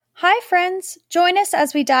Hi, friends! Join us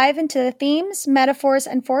as we dive into the themes, metaphors,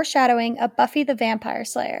 and foreshadowing of Buffy the Vampire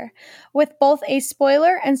Slayer. With both a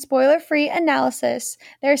spoiler and spoiler-free analysis,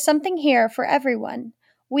 there's something here for everyone.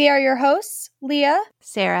 We are your hosts, Leah,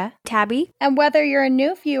 Sarah, Tabby, and whether you're a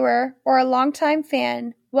new viewer or a longtime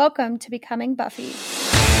fan, welcome to Becoming Buffy.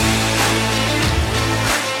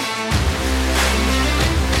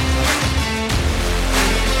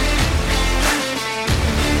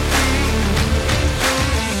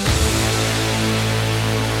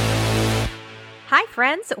 Hi,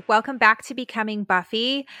 friends. Welcome back to Becoming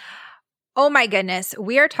Buffy. Oh my goodness,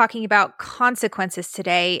 we are talking about consequences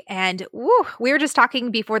today. And we were just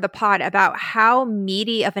talking before the pod about how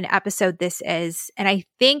meaty of an episode this is. And I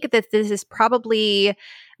think that this is probably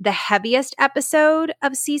the heaviest episode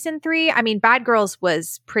of season 3. I mean, Bad Girls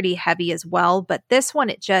was pretty heavy as well, but this one,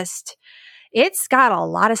 it's got a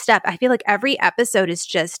lot of stuff. I feel like every episode is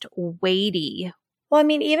just weighty. Well, I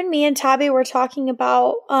mean, even me and Tabby were talking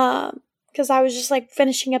about, because I was just like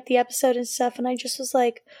finishing up the episode and stuff, and I just was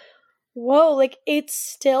like, whoa, like it's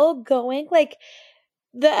still going. Like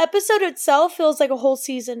the episode itself feels like a whole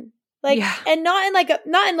season. Like, yeah. And not in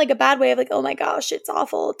like a bad way of like, oh my gosh, it's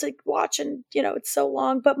awful to watch and it's so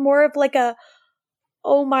long, but more of like a,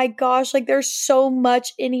 oh my gosh, like there's so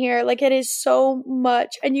much in here. Like it is so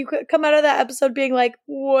much. And you could come out of that episode being like,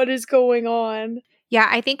 what is going on? Yeah,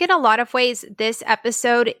 I think in a lot of ways, this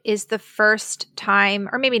episode is the first time,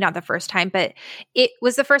 or maybe not the first time, but it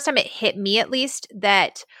was the first time it hit me at least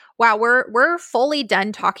that, wow, we're fully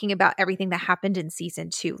done talking about everything that happened in season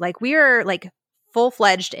 2. Like we are like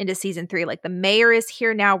full-fledged into season 3. Like the mayor is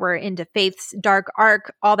here now. We're into Faith's dark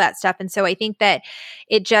arc, all that stuff. And so I think that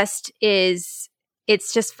it's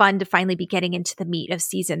just fun to finally be getting into the meat of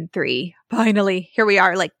season 3. Finally, here we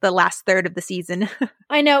are, like the last third of the season.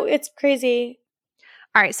 I know, it's crazy.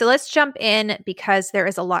 All right, so let's jump in because there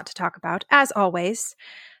is a lot to talk about, as always.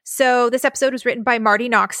 So this episode was written by Marti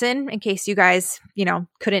Noxon, in case you guys,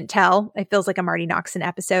 couldn't tell. It feels like a Marti Noxon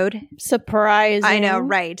episode. Surprising. I know,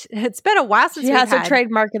 right? It's been a while since she has a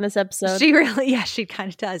trademark in this episode. She kind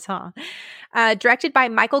of does, huh? Directed by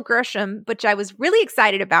Michael Gershom, which I was really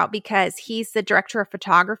excited about because he's the director of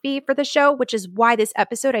photography for the show, which is why this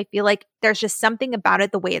episode, I feel like there's just something about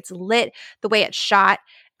it, the way it's lit, the way it's shot.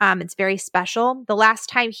 It's very special. The last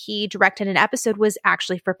time he directed an episode was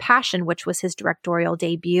actually for Passion, which was his directorial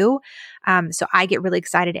debut. So I get really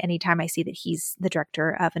excited anytime I see that he's the director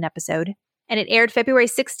of an episode. And it aired February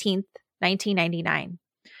 16th, 1999.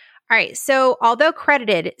 All right, so although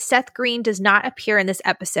credited, Seth Green does not appear in this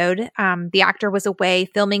episode. The actor was away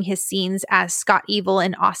filming his scenes as Scott Evil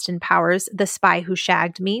in Austin Powers, The Spy Who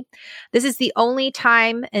Shagged Me. This is the only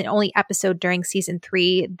time and only episode during season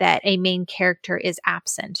 3 that a main character is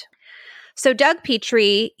absent. So Doug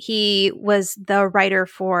Petrie, he was the writer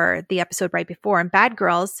for the episode right before in Bad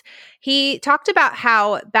Girls. He talked about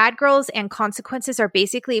how Bad Girls and Consequences are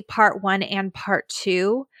basically part 1 and part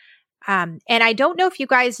 2. And I don't know if you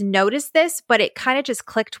guys noticed this, but it kind of just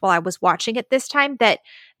clicked while I was watching it this time that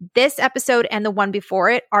this episode and the one before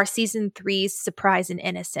it are season 3's Surprise and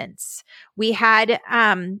Innocence. We had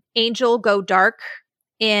Angel go dark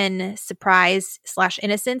in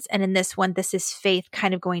Surprise/Innocence, and in this one, this is Faith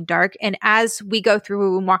kind of going dark. And as we go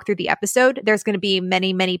through and walk through the episode, there's going to be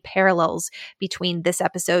many, many parallels between this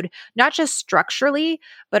episode, not just structurally,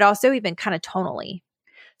 but also even kind of tonally.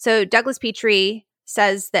 So Douglas Petrie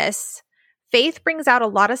says this: Faith brings out a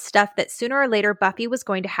lot of stuff that sooner or later Buffy was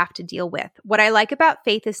going to have to deal with. What I like about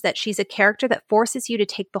Faith is that she's a character that forces you to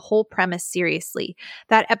take the whole premise seriously.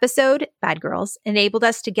 That episode, Bad Girls, enabled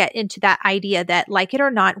us to get into that idea that, like it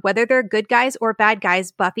or not, whether they're good guys or bad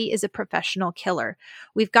guys, Buffy is a professional killer.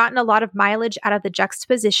 We've gotten a lot of mileage out of the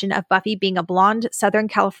juxtaposition of Buffy being a blonde Southern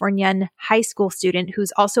Californian high school student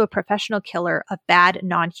who's also a professional killer of bad,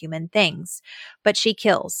 non-human things. But she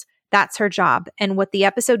kills. That's her job. And what the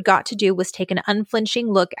episode got to do was take an unflinching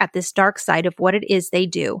look at this dark side of what it is they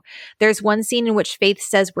do. There's one scene in which Faith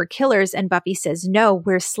says we're killers and Buffy says, no,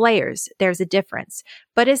 we're slayers. There's a difference.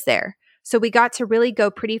 But is there? So we got to really go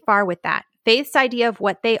pretty far with that. Faith's idea of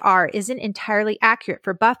what they are isn't entirely accurate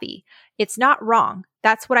for Buffy. It's not wrong.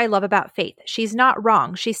 That's what I love about Faith. She's not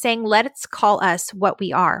wrong. She's saying, let's call us what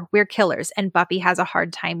we are. We're killers. And Buffy has a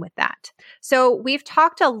hard time with that. So we've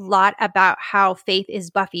talked a lot about how Faith is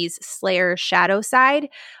Buffy's Slayer shadow side,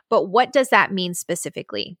 but what does that mean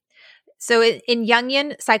specifically? So in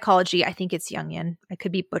Jungian psychology, I think it's Jungian, I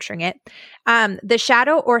could be butchering it. The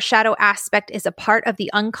shadow or shadow aspect is a part of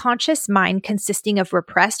the unconscious mind consisting of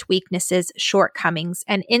repressed weaknesses, shortcomings,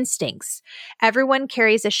 and instincts. Everyone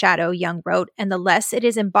carries a shadow, Jung wrote, and the less it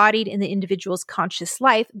is embodied in the individual's conscious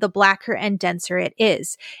life, the blacker and denser it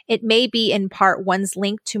is. It may be in part one's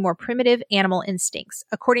link to more primitive animal instincts.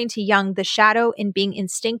 According to Jung, the shadow, in being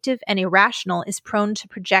instinctive and irrational, is prone to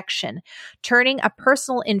projection, turning a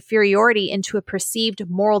personal inferiority into a perceived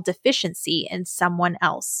moral deficiency in someone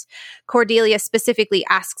else. Cordelia specifically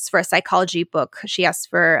asks for a psychology book. She asks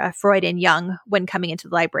for Freud and Jung when coming into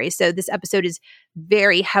the library. So this episode is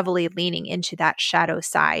very heavily leaning into that shadow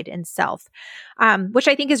side and self, which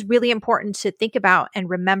I think is really important to think about and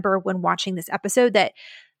remember when watching this episode that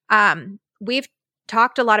we've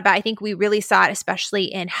talked a lot about. I think we really saw it, especially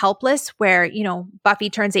in Helpless, where, Buffy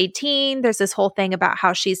turns 18. There's this whole thing about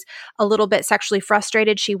how she's a little bit sexually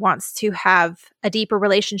frustrated. She wants to have a deeper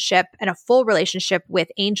relationship and a full relationship with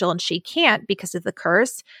Angel, and she can't because of the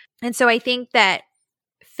curse. And so I think that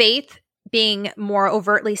Faith being more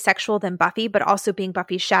overtly sexual than Buffy, but also being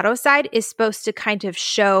Buffy's shadow side, is supposed to kind of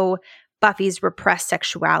show Buffy's repressed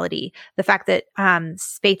sexuality. The fact that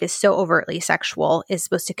Faith is so overtly sexual is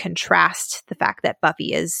supposed to contrast the fact that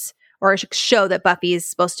Buffy is, or show that Buffy is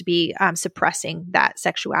supposed to be suppressing that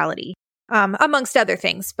sexuality, amongst other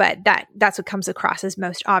things. But that's what comes across as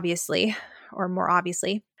most obviously, or more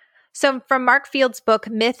obviously. So from Mark Field's book,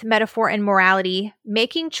 Myth, Metaphor, and Morality,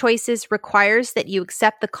 making choices requires that you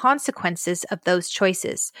accept the consequences of those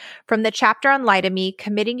choices. From the chapter on Lie to Me,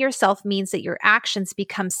 committing yourself means that your actions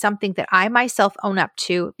become something that I myself own up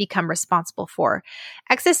to, become responsible for.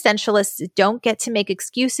 Existentialists don't get to make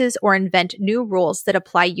excuses or invent new rules that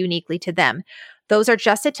apply uniquely to them. Those are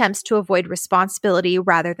just attempts to avoid responsibility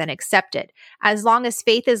rather than accept it. As long as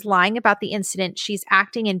Faith is lying about the incident, she's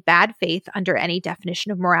acting in bad faith under any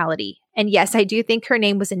definition of morality. And yes, I do think her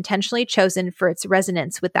name was intentionally chosen for its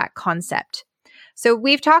resonance with that concept. So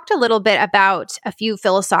we've talked a little bit about a few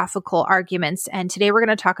philosophical arguments, and today we're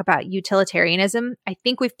going to talk about utilitarianism. I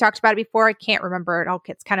think we've talked about it before. I can't remember. It all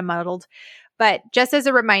gets kind of muddled. But just as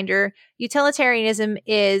a reminder, utilitarianism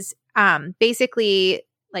is basically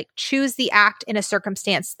like choose the act in a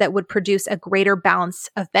circumstance that would produce a greater balance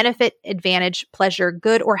of benefit, advantage, pleasure,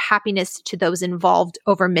 good, or happiness to those involved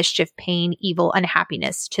over mischief, pain, evil,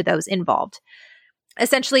 unhappiness to those involved.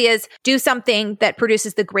 Essentially is do something that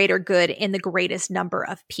produces the greater good in the greatest number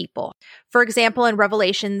of people. For example, in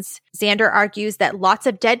Revelations, Xander argues that lots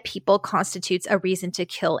of dead people constitutes a reason to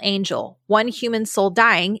kill Angel. One human soul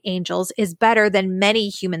dying, Angel's, is better than many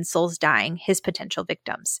human souls dying, his potential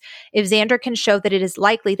victims. If Xander can show that it is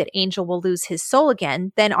likely that Angel will lose his soul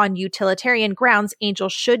again, then on utilitarian grounds, Angel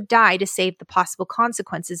should die to save the possible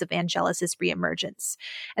consequences of Angelus' reemergence.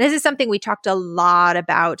 And this is something we talked a lot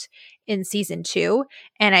about in season 2,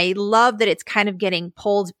 and I love that it's kind of getting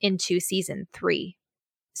pulled into season 3.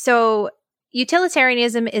 So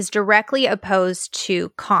utilitarianism is directly opposed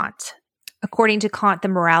to Kant. According to Kant, the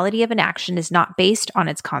morality of an action is not based on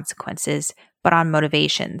its consequences, but on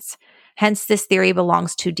motivations. Hence, this theory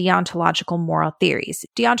belongs to deontological moral theories.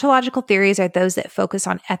 Deontological theories are those that focus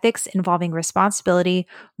on ethics involving responsibility,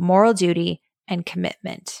 moral duty, and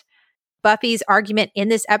commitment. Buffy's argument in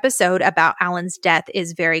this episode about Alan's death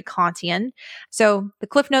is very Kantian. So the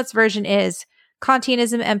Cliff Notes version is,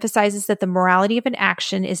 Kantianism emphasizes that the morality of an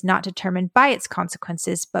action is not determined by its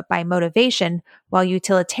consequences, but by motivation, while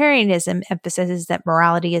utilitarianism emphasizes that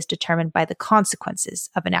morality is determined by the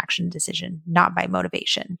consequences of an action decision, not by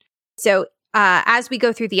motivation. So as we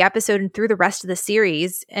go through the episode and through the rest of the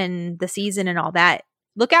series and the season and all that,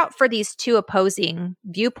 look out for these two opposing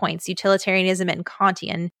viewpoints, utilitarianism and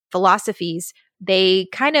Kantian philosophies. They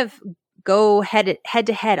kind of go head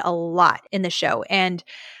to head a lot in the show. And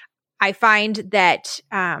I find that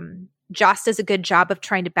Joss does a good job of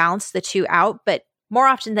trying to balance the two out, but more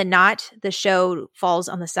often than not, the show falls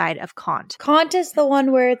on the side of Kant. Kant is the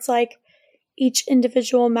one where it's like each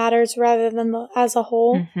individual matters rather than as a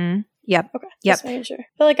whole. Mm-hmm. Yep. Okay. Yep. Just making sure.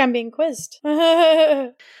 I feel like I'm being quizzed.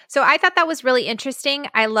 So I thought that was really interesting.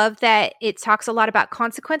 I love that it talks a lot about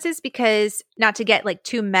consequences because, not to get like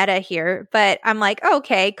too meta here, but I'm like, oh,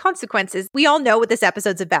 okay, consequences. We all know what this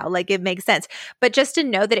episode's about. Like it makes sense. But just to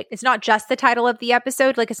know that it's not just the title of the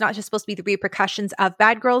episode, like it's not just supposed to be the repercussions of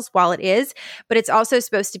Bad Girls, while it is, but it's also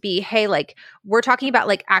supposed to be, hey, like we're talking about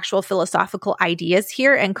like actual philosophical ideas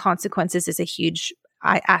here, and consequences is a huge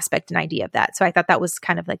aspect and idea of that. So I thought that was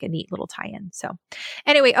kind of like a neat little tie-in. So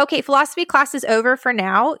anyway, okay, philosophy class is over for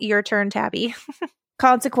now. Your turn, Tabby.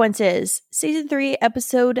 Consequences, season 3,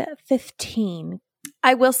 episode 15.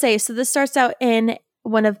 I will say, so this starts out in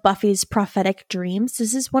one of Buffy's prophetic dreams.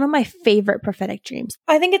 This is one of my favorite prophetic dreams.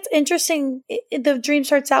 I think it's interesting. The dream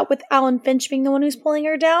starts out with Alan Finch being the one who's pulling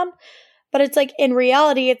her down, but it's like in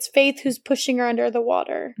reality, it's Faith who's pushing her under the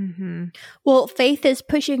water. Mm-hmm. Well, Faith is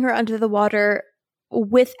pushing her under the water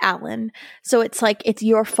with Alan. So it's like, it's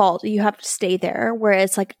your fault. You have to stay there.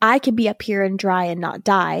 Whereas like, I can be up here and dry and not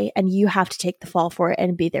die, and you have to take the fall for it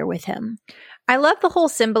and be there with him. I love the whole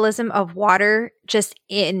symbolism of water just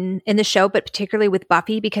in the show, but particularly with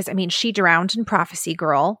Buffy, because I mean, she drowned in Prophecy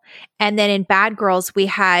Girl. And then in Bad Girls, we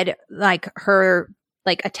had like her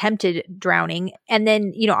like attempted drowning. And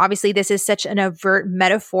then, you know, obviously this is such an overt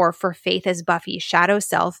metaphor for Faith as Buffy's shadow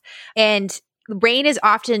self. And rain is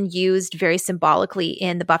often used very symbolically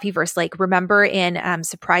in the Buffyverse. Like, remember in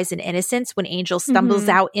Surprise and Innocence when Angel stumbles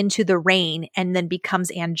out into the rain and then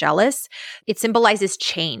becomes Angelus? It symbolizes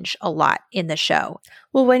change a lot in the show.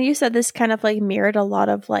 Well, when you said this kind of like mirrored a lot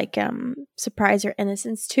of like Surprise or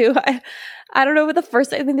Innocence too. I don't know what the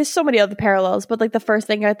first, I mean, there's so many other parallels, but like the first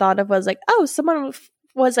thing I thought of was like, oh, someone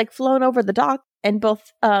was like flown over the dock in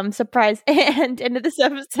both Surprise and into this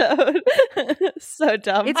episode. So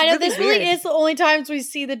dumb. I know, this really is the only times we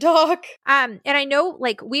see the dock. And I know,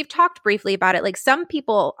 like, we've talked briefly about it. Like, some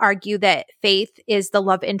people argue that Faith is the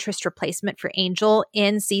love interest replacement for Angel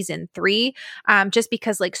in season 3, just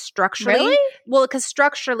because, like, structurally, Really? Well, because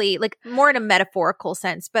structurally, like, more in a metaphorical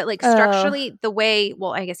sense, but like structurally, the way,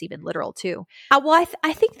 well, I guess even literal too. Well,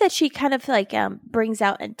 I think that she kind of like brings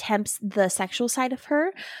out and tempts the sexual side of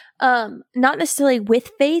her. Not necessarily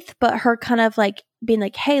with Faith, but her kind of like being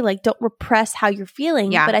like, hey, like, don't repress how you're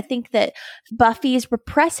feeling. Yeah. But I think that Buffy is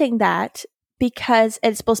repressing that because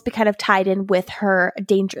it's supposed to be kind of tied in with her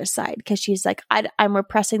dangerous side, because she's like, I'm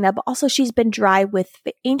repressing that, but also she's been dry with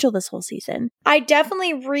Angel this whole season. I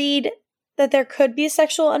definitely read that there could be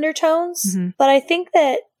sexual undertones, but I think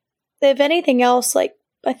that if anything else, like,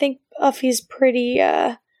 I think Buffy's pretty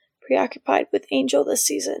preoccupied with Angel this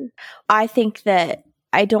season. I think that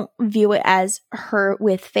I don't view it as her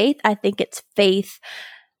with Faith. I think it's Faith.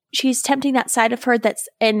 She's tempting that side of her that's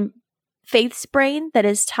in Faith's brain that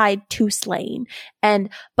is tied to slaying. And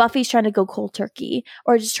Buffy's trying to go cold turkey,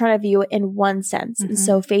 or just trying to view it in one sense. And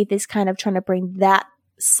so Faith is kind of trying to bring that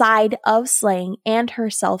side of slaying and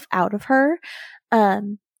herself out of her,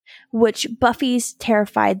 which Buffy's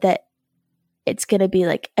terrified that it's going to be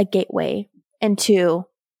like a gateway into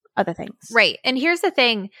other things. Right. And here's the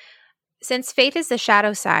thing. Since Faith is the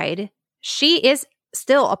shadow side, she is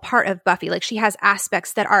still a part of Buffy. Like, she has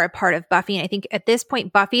aspects that are a part of Buffy. And I think at this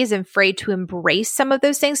point, Buffy is afraid to embrace some of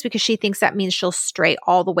those things because she thinks that means she'll stray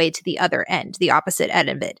all the way to the other end, the opposite end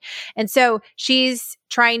of it. And so she's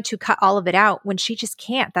trying to cut all of it out when she just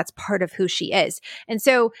can't. That's part of who she is. And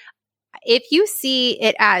so if you see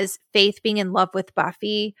it as Faith being in love with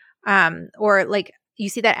Buffy, or like, you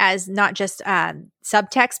see that as not just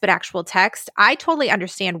subtext, but actual text, I totally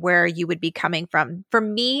understand where you would be coming from. For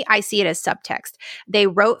me, I see it as subtext. They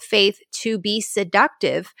wrote Faith to be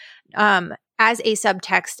seductive as a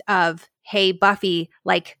subtext of, hey, Buffy,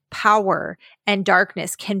 like, power and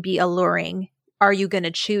darkness can be alluring. Are you going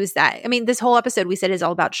to choose that? I mean, this whole episode we said is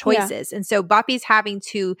all about choices. Yeah. And so Buffy's having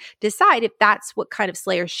to decide if that's what kind of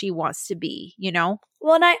Slayer she wants to be, you know?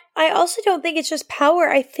 Well, and I also don't think it's just power.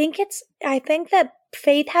 I think that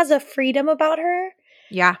Faith has a freedom about her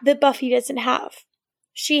that Buffy doesn't have.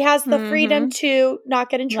 She has the freedom to not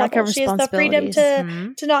get in trouble. She has the freedom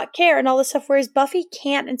to not care and all this stuff, whereas Buffy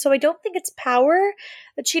can't. And so I don't think it's power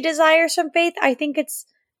that she desires from Faith. I think it's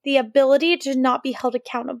the ability to not be held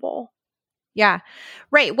accountable. Yeah.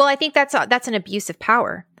 Right. Well, I think that's an abuse of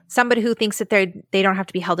power. Somebody who thinks that they don't have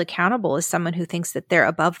to be held accountable is someone who thinks that they're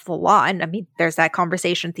above the law. And I mean, there's that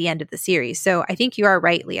conversation at the end of the series. So I think you are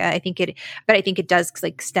right, Leah. I think it does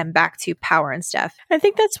like stem back to power and stuff. I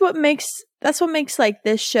think that's what makes like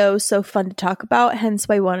this show so fun to talk about. Hence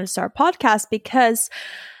why I wanted to start a podcast, because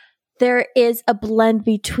there is a blend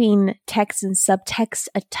between text and subtext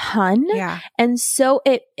a ton. Yeah. And so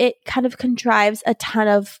it kind of contrives a ton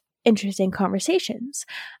of interesting conversations.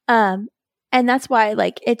 And that's why,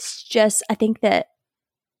 like, it's just, I think that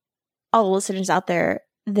all the listeners out there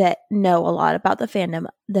that know a lot about the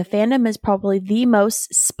fandom is probably the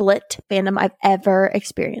most split fandom I've ever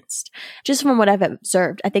experienced. Just from what I've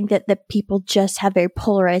observed, I think that the people just have very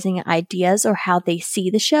polarizing ideas or how they see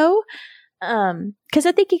the show. Because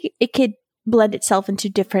I think it could blend itself into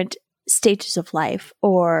different stages of life,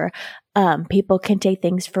 or people can take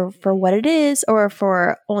things for what it is, or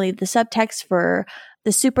for only the subtext, for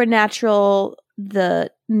the supernatural, the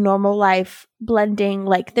normal life blending.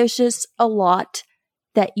 Like, there's just a lot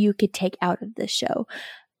that you could take out of this show.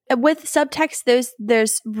 With subtext,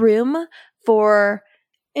 there's room for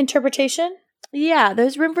interpretation. Yeah,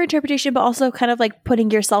 there's room for interpretation, but also kind of like putting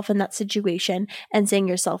yourself in that situation and seeing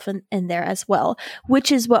yourself in there as well,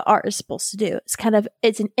 which is what art is supposed to do.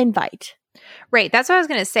 It's an invite. Right. That's what I was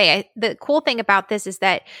going to say. The cool thing about this is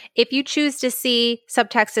that if you choose to see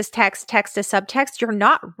subtext as text, text as subtext, you're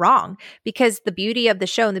not wrong, because the beauty of the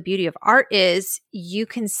show and the beauty of art is you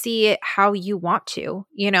can see it how you want to,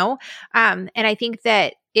 you know? And I think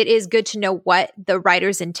that it is good to know what the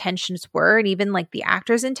writer's intentions were and even like the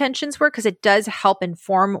actor's intentions were, because it does help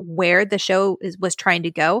inform where the show was trying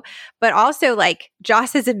to go. But also, like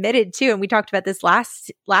Joss has admitted too, and we talked about this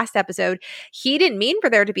last episode, he didn't mean for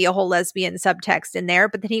there to be a whole lesbian subtext in there,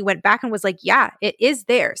 but then he went back and was like, yeah, it is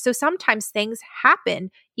there. So sometimes things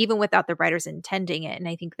happen even without the writers intending it. And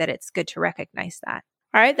I think that it's good to recognize that.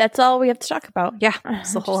 All right, that's all we have to talk about. Yeah,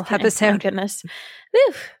 it's the whole kidding. episode. Oh, goodness.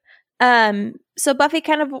 Whew. So Buffy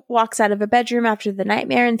kind of walks out of her bedroom after the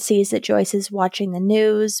nightmare and sees that Joyce is watching the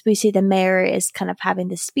news. We see the mayor is kind of having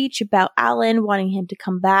this speech about Alan, wanting him to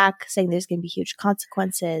come back, saying there's going to be huge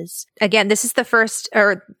consequences. Again, this is the first,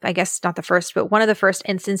 or I guess not the first, but one of the first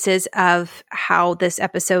instances of how this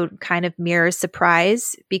episode kind of mirrors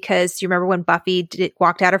Surprise, because you remember when Buffy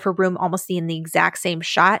walked out of her room almost in the exact same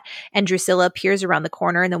shot, and Drusilla appears around the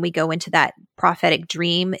corner, and then we go into that prophetic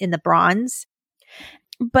dream in the bronze.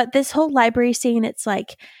 But this whole library scene, it's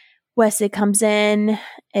like Wesley comes in,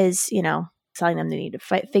 is, you know, telling them they need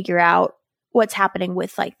to figure out what's happening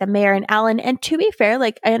with like the mayor and Alan. And to be fair,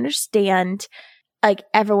 like I understand like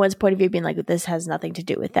everyone's point of view being like, this has nothing to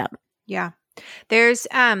do with them. Yeah. There's,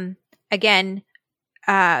 again,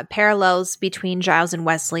 parallels between Giles and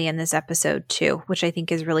Wesley in this episode too, which I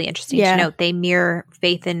think is really interesting to note. They mirror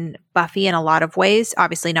Faith and Buffy in a lot of ways,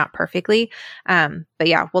 obviously not perfectly. But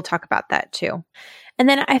yeah, we'll talk about that too. And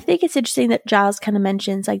then I think it's interesting that Giles kind of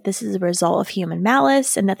mentions like this is a result of human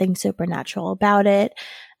malice and nothing supernatural about it.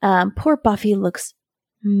 Poor Buffy looks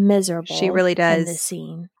miserable. She really does. In this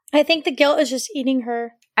scene. I think the guilt is just eating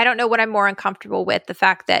her. I don't know what I'm more uncomfortable with, the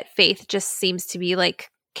fact that Faith just seems to be like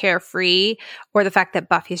carefree, or the fact that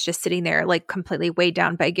Buffy's just sitting there like completely weighed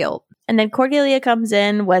down by guilt. And then Cordelia comes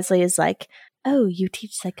in. Wesley is like, oh, you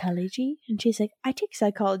teach psychology? And she's like, I take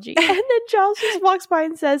psychology. And then Giles just walks by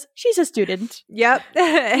and says, she's a student. Yep.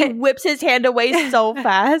 He whips his hand away so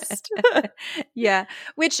fast. Yeah.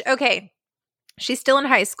 Which, okay, she's still in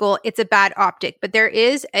high school. It's a bad optic, but there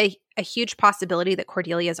is a huge possibility that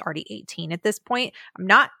Cordelia is already 18 at this point. I'm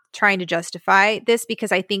not trying to justify this,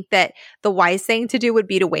 because I think that the wise thing to do would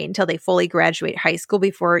be to wait until they fully graduate high school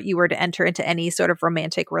before you were to enter into any sort of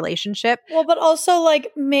romantic relationship. Well, but also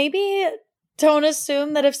like maybe don't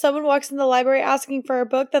assume that if someone walks in the library asking for a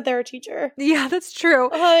book that they're a teacher. Yeah, that's true.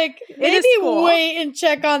 Like, maybe wait and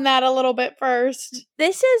check on that a little bit first.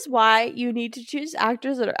 This is why you need to choose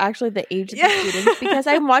actors that are actually the age of the students, because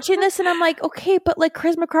I'm watching this and I'm like, okay, but like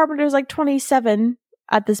Charisma Carpenter is like 27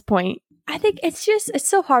 at this point. I think it's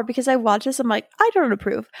so hard because I watch this, I'm like, I don't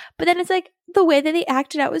approve. But then it's like the way that they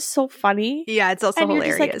acted out was so funny. Yeah, it's also and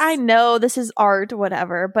hilarious. You're just like, I know this is art,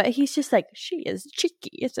 whatever, but he's just like, she is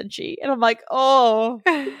cheeky, isn't she? And I'm like, oh,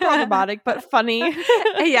 problematic, but funny.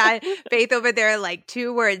 Yeah, Faith over there, like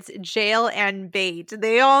 2 words, jail and bait.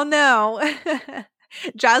 They all know.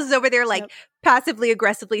 Giles is over there like passively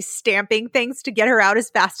aggressively stamping things to get her out as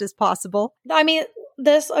fast as possible. I mean,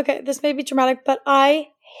 this may be dramatic, but I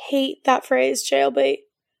hate that phrase, jailbait.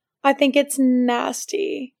 I think it's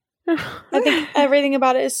nasty. I think everything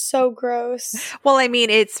about it is so gross. Well, I mean,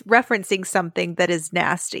 it's referencing something that is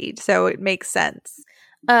nasty, so it makes sense.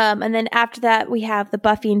 And then after that, we have the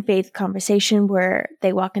Buffy and Faith conversation where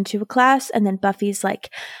they walk into a class, and then Buffy's like,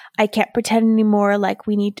 I can't pretend anymore. Like,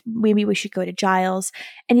 maybe we should go to Giles.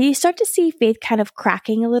 And you start to see Faith kind of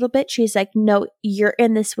cracking a little bit. She's like, no, you're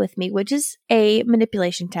in this with me, which is a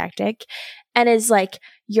manipulation tactic. And is like,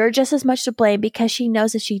 you're just as much to blame, because she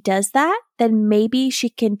knows if she does that, then maybe she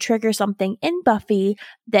can trigger something in Buffy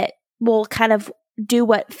that will kind of do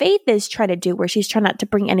what Faith is trying to do, where she's trying not to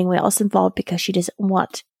bring anyone else involved because she doesn't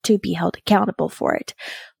want to be held accountable for it.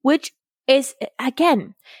 Which is,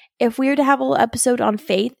 again, if we were to have a little episode on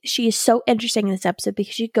Faith, she is so interesting in this episode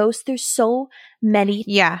because she goes through so many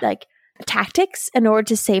like tactics in order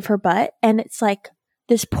to save her butt. And it's like,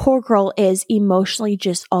 this poor girl is emotionally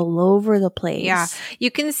just all over the place. Yeah.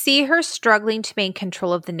 You can see her struggling to maintain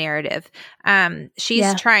control of the narrative.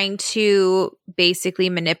 She's trying to basically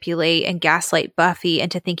manipulate and gaslight Buffy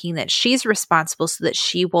into thinking that she's responsible so that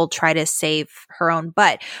she will try to save her own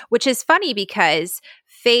butt, which is funny because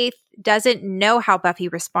Faith doesn't know how Buffy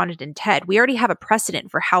responded in Ted. We already have a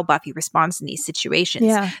precedent for how Buffy responds in these situations.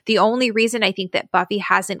 Yeah. The only reason I think that Buffy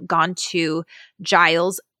hasn't gone to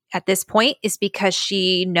Giles at this point is because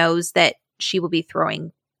she knows that she will be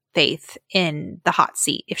throwing Faith in the hot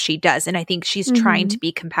seat if she does. And I think she's trying to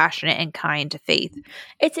be compassionate and kind to Faith.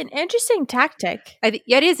 It's an interesting tactic.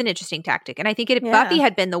 Yeah, it is an interesting tactic. And I think if Buffy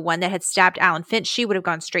had been the one that had stabbed Alan Finch, she would have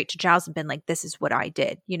gone straight to Giles and been like, this is what I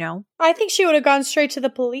did, you know? I think she would have gone straight to the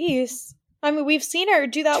police. I mean, we've seen her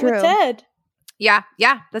do that with Ted. Yeah,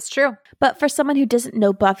 that's true. But for someone who doesn't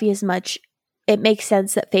know Buffy as much, it makes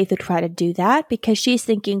sense that Faith would try to do that because she's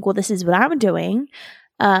thinking, well, this is what I'm doing.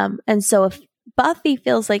 And so if Buffy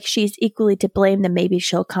feels like she's equally to blame, then maybe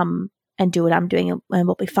she'll come and do what I'm doing and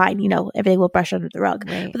we'll be fine. You know, everything will brush under the rug.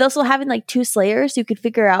 Right. But also having like two Slayers, you could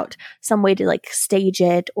figure out some way to like stage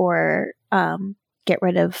it or get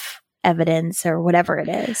rid of evidence or whatever it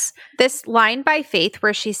is. This line by Faith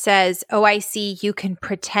where she says, oh, I see you can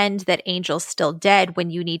pretend that Angel's still dead when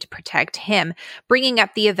you need to protect him, bringing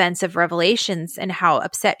up the events of Revelations and how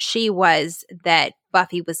upset she was that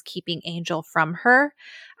Buffy was keeping Angel from her.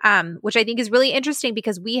 Which I think is really interesting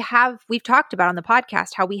because we've talked about on the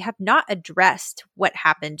podcast how we have not addressed what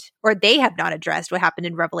happened, or they have not addressed what happened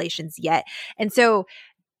in Revelations yet. And so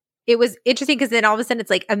it was interesting because then all of a sudden it's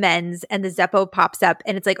like amends and the Zeppo pops up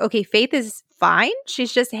and it's like, okay, Faith is fine.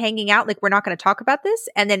 She's just hanging out. Like, we're not going to talk about this.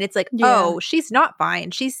 And then it's like, oh, she's not fine.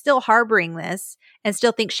 She's still harboring this and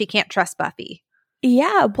still thinks she can't trust Buffy.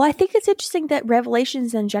 Yeah, well, I think it's interesting that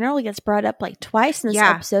Revelations in general gets brought up like twice in this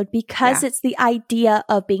episode because it's the idea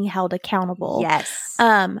of being held accountable. Yes.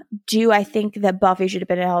 Do I think that Buffy should have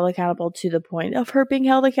been held accountable to the point of her being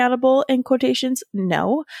held accountable in quotations?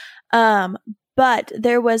 No. But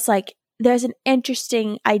there's an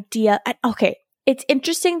interesting idea. Okay, it's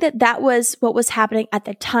interesting that was what was happening at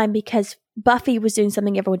the time because Buffy was doing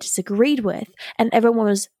something everyone disagreed with and everyone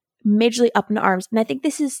was majorly up in arms. And I think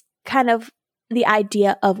this is kind of the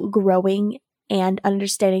idea of growing and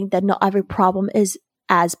understanding that not every problem is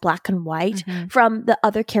as black and white from the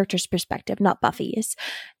other character's perspective, not Buffy's.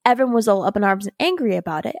 Everyone was all up in arms and angry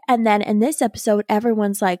about it. And then in this episode,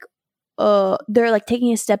 everyone's like, they're like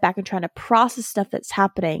taking a step back and trying to process stuff that's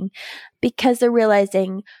happening because they're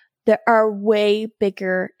realizing there are way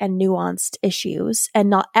bigger and nuanced issues and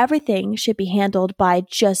not everything should be handled by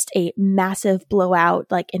just a massive blowout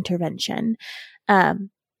like intervention.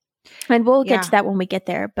 And we'll get to that when we get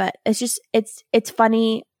there, but it's just, it's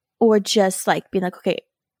funny or just like being like, okay,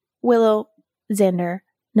 Willow, Xander,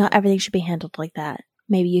 not everything should be handled like that.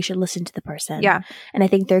 Maybe you should listen to the person. Yeah. And I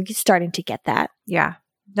think they're starting to get that. Yeah.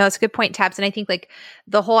 No, it's a good point, Tabs. And I think like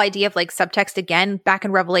the whole idea of like subtext again, back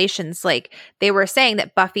in Revelations, like they were saying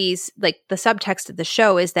that Buffy's like the subtext of the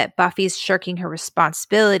show is that Buffy's shirking her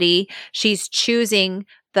responsibility. She's choosing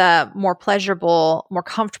the more pleasurable, more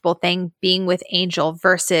comfortable thing being with Angel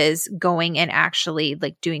versus going and actually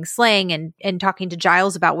like doing slaying and talking to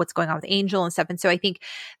Giles about what's going on with Angel and stuff. And so I think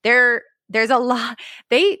there's a lot.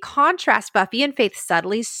 They contrast Buffy and Faith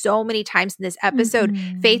subtly so many times in this episode.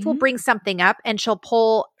 Faith will bring something up and she'll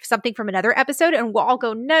pull something from another episode and we'll all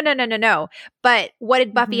go, no. But what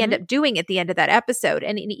did Buffy end up doing at the end of that episode?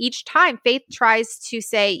 And in each time, Faith tries to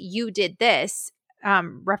say, you did this,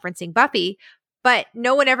 referencing Buffy, but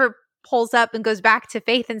no one ever pulls up and goes back to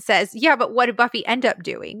Faith and says, yeah, but what did Buffy end up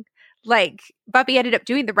doing? Like, Buffy ended up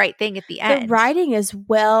doing the right thing at the end. The writing is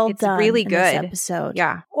well done. It's really good. In this episode.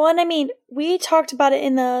 Yeah. Well, and I mean, we talked about it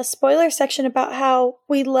in the spoiler section about how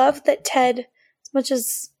we love that Ted, as much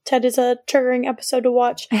as Ted is a triggering episode to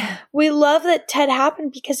watch, we love that Ted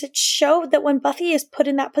happened because it showed that when Buffy is put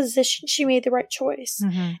in that position, she made the right choice.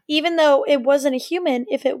 Even though it wasn't a human,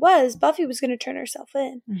 if it was, Buffy was going to turn herself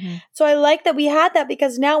in. So I like that we had that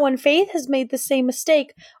because now when Faith has made the same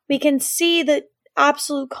mistake, we can see the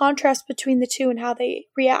absolute contrast between the two and how they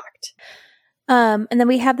react. And then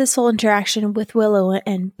we have this whole interaction with Willow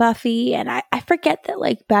and Buffy, and I forget that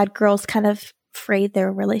like bad girls kind of frayed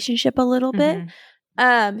their relationship a little bit.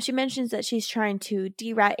 She mentions that she's trying to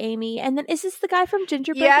de-rat Amy, and then is this the guy from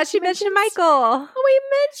Gingerbread? Yeah, she mentioned Michael. Oh, we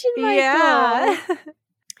mentioned Michael.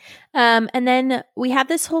 Yeah. And then we have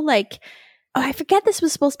this whole like, oh, I forget this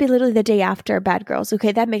was supposed to be literally the day after Bad Girls.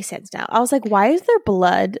 Okay, that makes sense now. I was like, why is there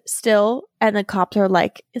blood still? And the cops are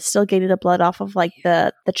like still getting the blood off of like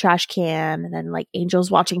the trash can, and then like Angel's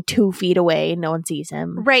watching 2 feet away and no one sees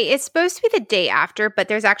him. Right. It's supposed to be the day after, but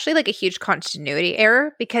there's actually like a huge continuity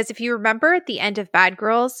error because if you remember at the end of Bad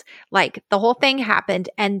Girls, like the whole thing happened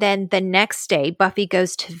and then the next day Buffy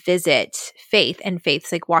goes to visit Faith and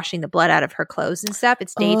Faith's like washing the blood out of her clothes and stuff.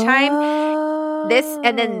 It's daytime.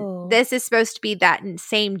 This is supposed to be that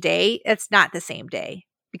same day. It's not the same day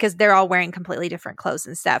because they're all wearing completely different clothes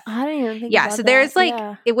and stuff. I don't even think so there's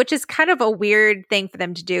like, which is kind of a weird thing for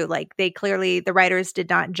them to do. Like they clearly, the writers did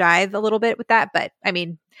not jive a little bit with that. But I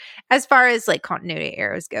mean, as far as like continuity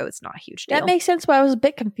errors go, it's not a huge deal. That makes sense, but I was a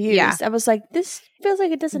bit confused. Yeah. I was like, this feels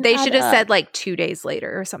like it doesn't They add should have up. said like 2 days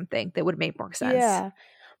later or something. That would have made more sense. Yeah.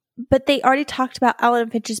 But they already talked about Alan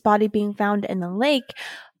Finch's body being found in the lake,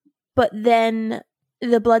 but then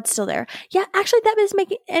the blood's still there. Yeah, actually, that doesn't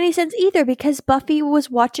make any sense either because Buffy was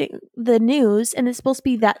watching the news and it's supposed to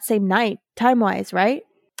be that same night, time-wise, right?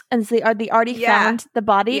 And so they already found the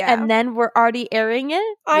body and then we're already airing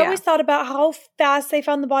it? I always thought about how fast they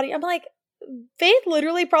found the body. I'm like, Faith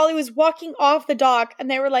literally probably was walking off the dock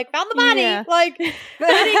and they were like, found the body. Yeah. Like, they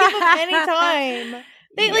didn't give him any time.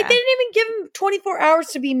 They didn't even give him 24 hours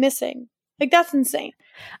to be missing. Like, that's insane.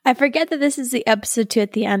 I forget that this is the episode 2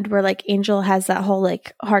 at the end where like Angel has that whole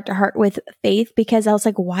like heart to heart with Faith because I was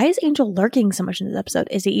like, why is Angel lurking so much in this episode?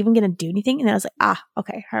 Is he even going to do anything? And I was like,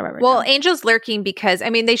 okay, I remember. Well, now. Angel's lurking because, I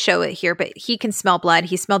mean, they show it here, but he can smell blood.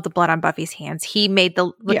 He smelled the blood on Buffy's hands. He made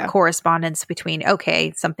the correspondence between,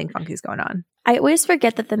 okay, something funky's going on. I always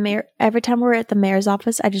forget that the mayor, every time we're at the mayor's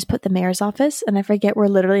office, I just put the mayor's office and I forget we're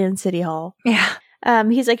literally in City Hall. Yeah.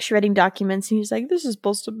 He's like shredding documents and he's like, this is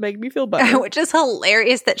supposed to make me feel better. Which is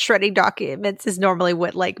hilarious that shredding documents is normally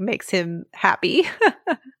what like makes him happy.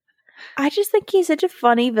 I just think he's such a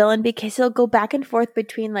funny villain because he'll go back and forth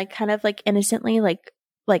between like kind of like innocently like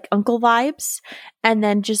uncle vibes and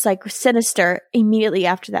then just like sinister immediately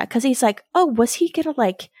after that. Cause he's like, oh,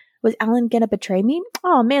 was Alan gonna betray me?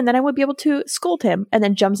 Oh man, then I would be able to scold him. And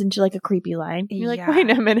then jumps into like a creepy line. And you're like,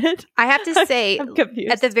 wait a minute. I have to say, I'm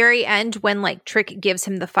confused. At the very end, when like Trick gives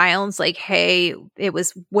him the files, like, hey, it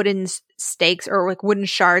was wooden stakes or like wooden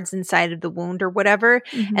shards inside of the wound or whatever.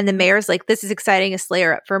 Mm-hmm. And the mayor's like, this is exciting. A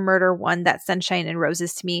Slayer up for murder. One, that's sunshine and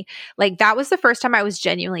roses to me. Like, that was the first time I was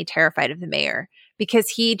genuinely terrified of the mayor because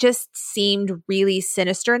he just seemed really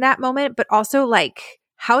sinister in that moment, but also like,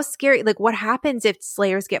 how scary, like what happens if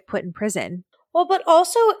Slayers get put in prison? Well, but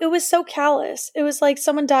also it was so callous. It was like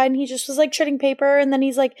someone died and he just was like shredding paper and then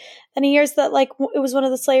he's like, and he hears that like it was one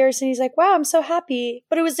of the Slayers and he's like, wow, I'm so happy.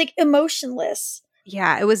 But it was like emotionless.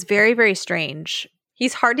 Yeah, it was very, very strange.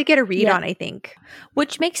 He's hard to get a read on, I think.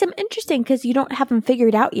 Which makes him interesting because you don't have him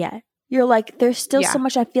figured out yet. You're like, there's still so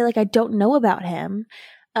much I feel like I don't know about him.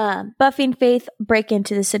 Buffy and Faith break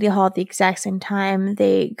into the City Hall at the exact same time.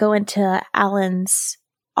 They go into Alan's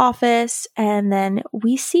office and then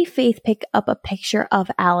we see Faith pick up a picture of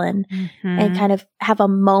Alan and kind of have a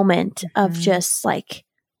moment of just like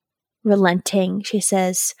relenting. She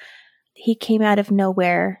says, he came out of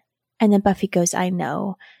nowhere. And then Buffy goes, I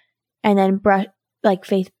know. And then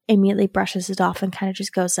Faith immediately brushes it off and kind of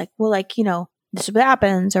just goes like, well, like, you know, this is what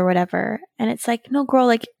happens or whatever. And it's like, no, girl,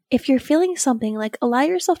 like if you're feeling something, like allow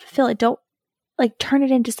yourself to feel it. Don't like turn it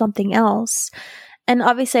into something else. And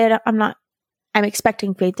obviously I'm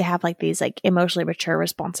expecting Faith to have like these like emotionally mature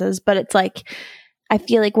responses, but it's like, I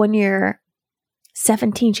feel like when you're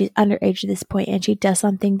 17, she's underage at this point and she does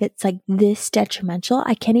something that's like this detrimental.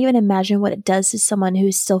 I can't even imagine what it does to someone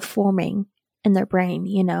who's still forming in their brain,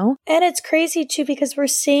 you know? And it's crazy too because we're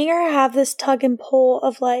seeing her have this tug and pull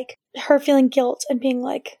of like her feeling guilt and being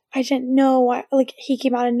like, I didn't know why, like he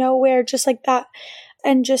came out of nowhere, just like that.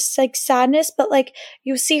 And just like sadness, but like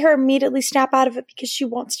you see her immediately snap out of it because she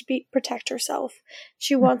wants to protect herself.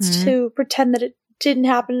 She wants to pretend that it didn't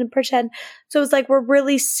happen and pretend. So it's like we're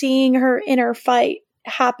really seeing her inner fight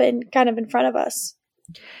happen kind of in front of us.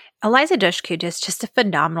 Eliza Dushku does just a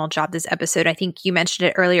phenomenal job this episode. I think you mentioned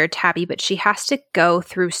it earlier, Tabby, but she has to go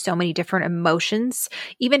through so many different emotions,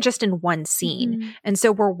 even just in one scene. And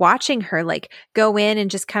so we're watching her like go in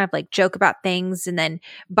and just kind of like joke about things. And then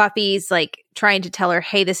Buffy's like trying to tell her,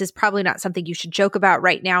 hey, this is probably not something you should joke about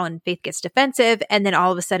right now. And Faith gets defensive. And then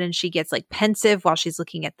all of a sudden she gets like pensive while she's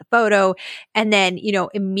looking at the photo. And then, you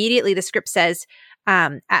know, immediately the script says,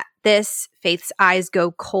 at this, Faith's eyes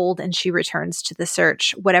go cold and she returns to the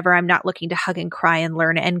search. Whatever, I'm not looking to hug and cry and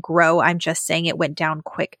learn and grow. I'm just saying it went down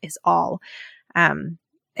quick is all.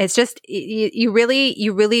 It's just, you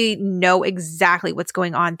really know exactly what's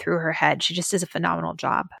going on through her head. She just does a phenomenal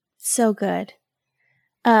job. So good.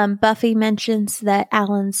 Buffy mentions that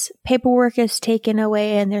Alan's paperwork is taken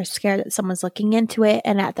away and they're scared that someone's looking into it.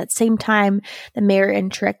 And at that same time, the mayor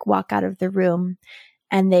and Trick walk out of the room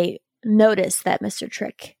and they notice that Mr.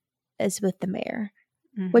 Trick is with the mayor,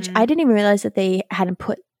 which I didn't even realize that they hadn't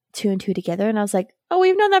put 2 and 2 together. And I was like, oh,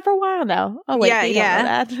 we've known that for a while now. Oh, wait, they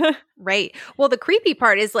don't know that. Right. Well, the creepy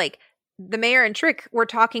part is like the mayor and Trick were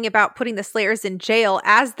talking about putting the Slayers in jail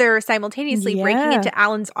as they're simultaneously breaking into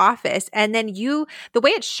Alan's office. And then the way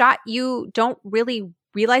it's shot, you don't really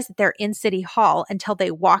realize that they're in City Hall until they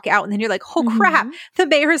walk out. And then you're like, oh, crap, the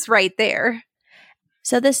mayor's right there.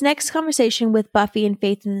 So this next conversation with Buffy and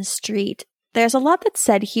Faith in the street there's a lot that's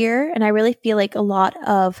said here, and I really feel like a lot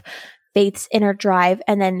of Faith's inner drive.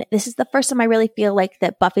 And then this is the first time I really feel like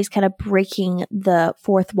that Buffy's kind of breaking the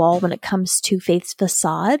fourth wall when it comes to Faith's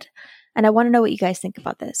facade. And I want to know what you guys think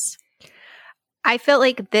about this. I felt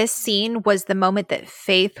like this scene was the moment that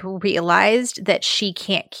Faith realized that she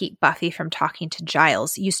can't keep Buffy from talking to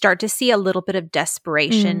Giles. You start to see a little bit of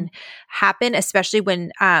desperation happen, especially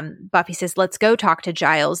when Buffy says, let's go talk to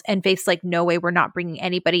Giles. And Faith's like, no way, we're not bringing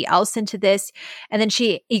anybody else into this. And then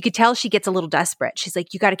you could tell she gets a little desperate. She's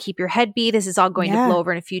like, you got to keep your head beat. This is all going to blow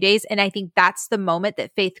over in a few days. And I think that's the moment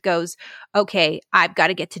that Faith goes, okay, I've got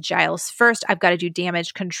to get to Giles first. I've got to do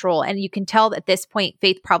damage control. And you can tell that at this point,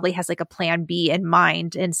 Faith probably has like a plan B in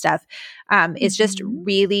mind and stuff. It's just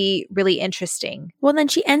really, really interesting. Well, then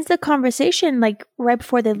she ends the conversation like right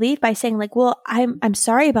before they leave by saying like, well, I'm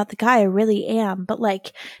sorry about the guy. I really am. But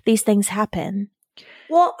like these things happen.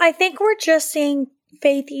 Well, I think we're just seeing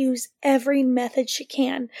Faith use every method she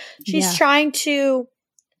can. She's trying to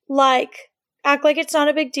like act like it's not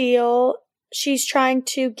a big deal. She's trying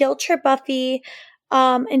to guilt trip Buffy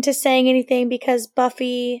into saying anything because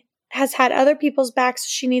Buffy has had other people's backs, so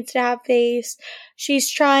she needs to have Faith. She's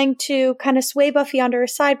trying to kind of sway Buffy onto her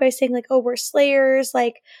side by saying like, oh, we're slayers,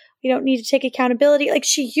 like we don't need to take accountability. Like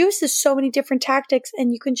she uses so many different tactics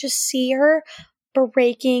and you can just see her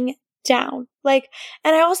breaking down. Like,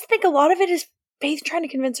 and I also think a lot of it is Faith trying to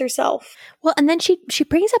convince herself. Well, and then she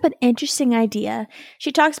brings up an interesting idea.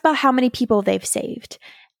 She talks about how many people they've saved.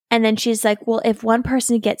 And then she's like, well, if one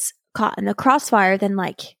person gets caught in the crossfire, then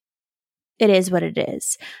like it is what it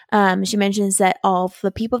is. She mentions that all of the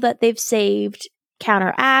people that they've saved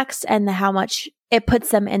counteracts and how much it puts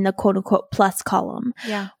them in the quote unquote plus column.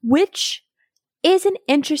 Yeah. Which is an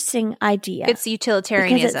interesting idea. It's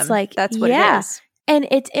utilitarianism. It's like, that's what it is. And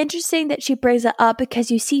it's interesting that she brings it up because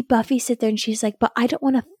you see Buffy sit there and she's like, but I don't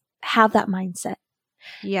want to have that mindset.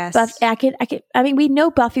 Yes. Buffy, I mean, we know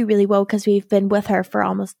Buffy really well because we've been with her for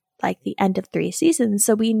almost like the end of 3 seasons.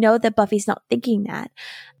 So we know that Buffy's not thinking that.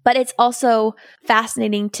 But it's also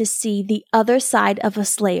fascinating to see the other side of a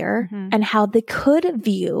Slayer and how they could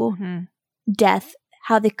view death,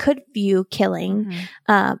 how they could view killing.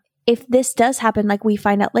 If this does happen, like we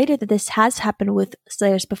find out later that this has happened with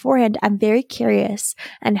Slayers beforehand, I'm very curious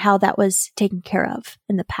and how that was taken care of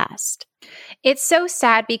in the past. It's so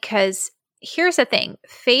sad because here's the thing.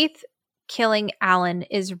 Faith killing Alan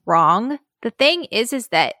is wrong. The thing is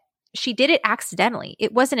that she did it accidentally.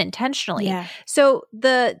 It wasn't intentionally. Yeah. So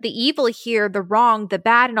the evil here, the wrong, the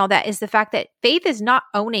bad and all that is the fact that Faith is not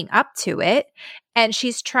owning up to it. And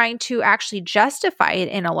she's trying to actually justify it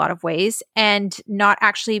in a lot of ways and not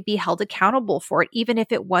actually be held accountable for it, even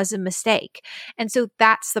if it was a mistake. And so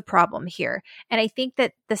that's the problem here. And I think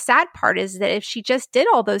that the sad part is that if she just did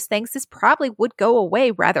all those things, this probably would go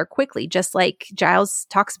away rather quickly, just like Giles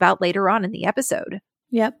talks about later on in the episode.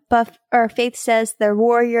 Yep. Faith says they're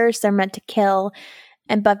warriors, they're meant to kill.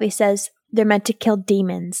 And Buffy says they're meant to kill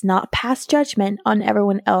demons, not pass judgment on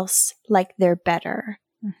everyone else like they're better.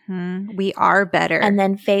 We are better. And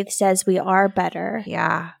then Faith says we are better.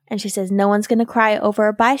 Yeah. And she says no one's going to cry over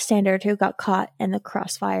a bystander who got caught in the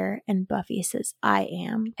crossfire. And Buffy says, I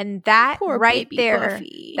am. And that Poor right there,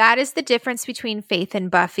 Buffy. That is the difference between Faith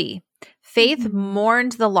and Buffy. Faith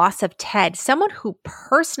mourned the loss of Ted, someone who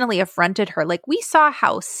personally affronted her. Like we saw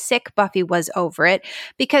how sick Buffy was over it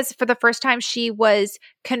because for the first time she was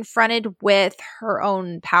confronted with her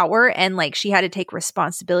own power and like she had to take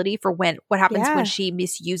responsibility for what happens when she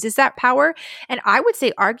misuses that power. And I would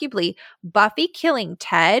say arguably Buffy killing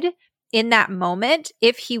Ted in that moment,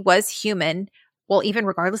 if he was human, well, even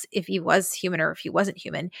regardless if he was human or if he wasn't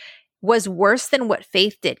human, was worse than what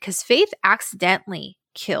Faith did because Faith accidentally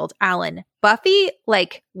killed Alan. Buffy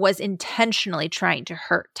like was intentionally trying to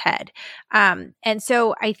hurt Ted. And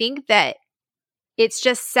so I think that it's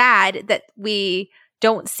just sad that we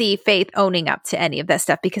don't see Faith owning up to any of that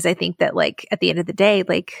stuff because I think that like at the end of the day,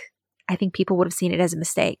 like I think people would have seen it as a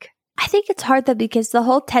mistake. I think it's hard though because the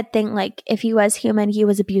whole Ted thing, like if he was human, he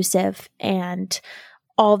was abusive and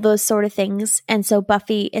all those sort of things. And so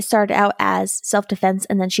Buffy, it started out as self-defense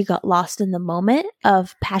and then she got lost in the moment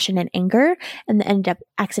of passion and anger and then ended up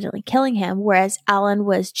accidentally killing him. Whereas Alan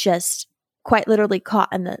was just quite literally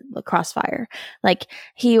caught in the crossfire. Like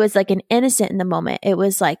he was like an innocent in the moment. It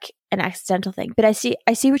was like an accidental thing. But I see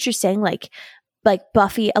what you're saying. Like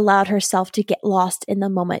Buffy allowed herself to get lost in the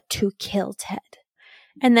moment to kill Ted.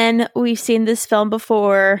 And then we've seen this film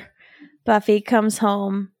before. Buffy comes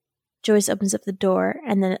home. Joyce opens up the door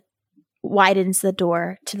and then widens the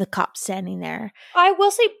door to the cop standing there. I will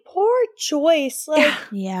say, poor Joyce. Like,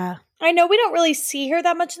 yeah. I know we don't really see her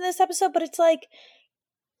that much in this episode, but it's like,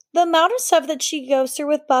 the amount of stuff that she goes through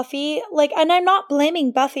with Buffy, like, and I'm not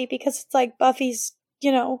blaming Buffy because it's like Buffy's,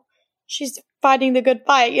 she's fighting the good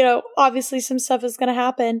fight, obviously some stuff is going to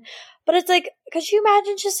happen. But it's like, could you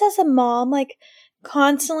imagine just as a mom, like,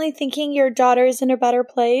 constantly thinking your daughter is in a better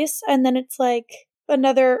place, and then it's like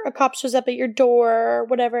a cop shows up at your door or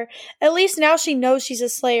whatever. At least now she knows she's a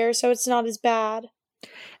slayer, so it's not as bad.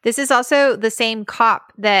 This is also the same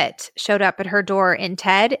cop that showed up at her door in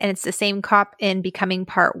Ted, and it's the same cop in Becoming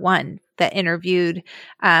Part 1 that interviewed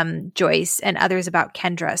Joyce and others about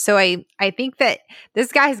Kendra. So I think that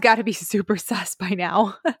this guy's got to be super sus by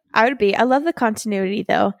now. I would be. I love the continuity,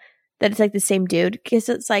 though, that it's like the same dude, because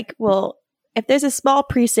it's like, well, if there's a small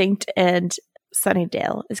precinct and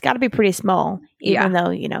Sunnydale, it's got to be pretty small, even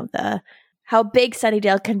though, how big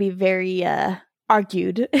Sunnydale can be very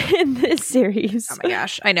argued in this series. Oh my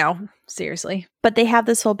gosh, I know. Seriously. But they have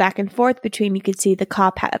this whole back and forth between, you could see the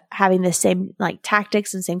cop having the same like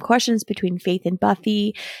tactics and same questions between Faith and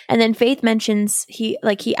Buffy. And then Faith mentions, he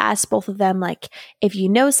asks both of them, like, if you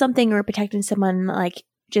know something or protecting someone, like,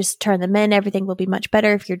 just turn them in. Everything will be much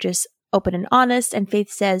better if you're just open and honest. And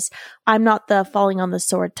Faith says, I'm not the falling on the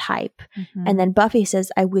sword type. Mm-hmm. And then Buffy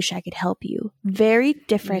says, I wish I could help you. Very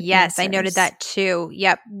different. Yes, answers. I noted that too.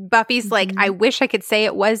 Yep. Buffy's like, I wish I could say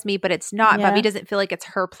it was me, but it's not. Yeah. Buffy doesn't feel like it's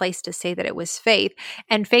her place to say that it was Faith.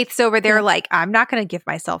 And Faith's over there like, I'm not going to give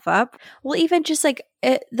myself up. Well, even just like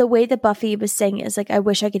the way that Buffy was saying it is like, I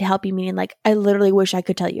wish I could help you, meaning like, I literally wish I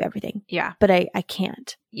could tell you everything. Yeah. But I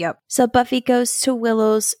can't. Yep. So Buffy goes to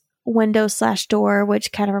Willow's window/door,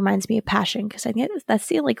 which kind of reminds me of Passion, because I think that's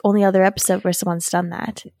the like only other episode where someone's done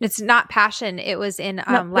that. It's not Passion. It was in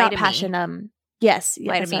Light of Passion. Me. Yes,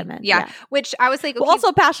 Light that's of what Me. I meant. Yeah, which I was like, okay, well,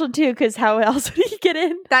 also Passion too, because how else would he get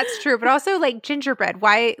in? That's true, but also like Gingerbread.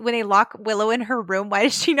 Why, when they lock Willow in her room, why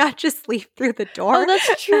does she not just leave through the door? Oh,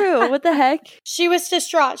 that's true. What the heck? She was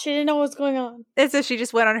distraught. She didn't know what was going on. And so she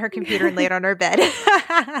just went on her computer and laid on her bed.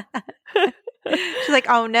 She's like,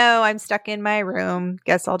 oh no, I'm stuck in my room.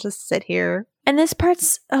 Guess I'll just sit here. And this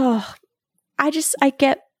part's, I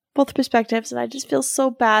get both perspectives, and I just feel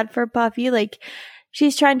so bad for Buffy. Like,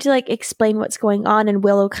 she's trying to like explain what's going on, and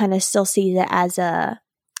Willow kind of still sees it as a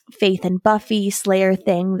Faith and Buffy Slayer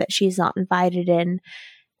thing that she's not invited in.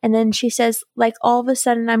 And then she says, like, all of a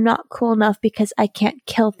sudden I'm not cool enough because I can't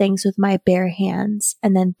kill things with my bare hands.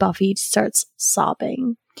 And then Buffy starts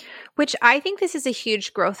sobbing. Which I think this is a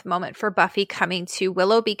huge growth moment for Buffy coming to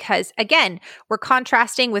Willow, because, again, we're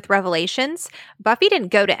contrasting with Revelations. Buffy didn't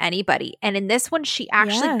go to anybody. And in this one, she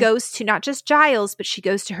actually goes to not just Giles, but she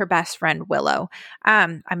goes to her best friend, Willow.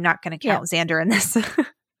 I'm not going to count Xander in this.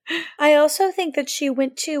 I also think that she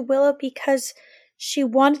went to Willow because she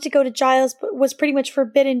wanted to go to Giles, but was pretty much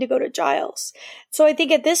forbidden to go to Giles. So I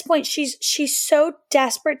think at this point, she's so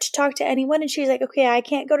desperate to talk to anyone, and she's like, okay, I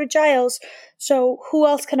can't go to Giles, so who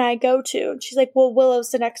else can I go to? And she's like, well,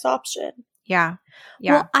 Willow's the next option. Yeah.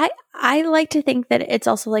 Yeah. Well, I like to think that it's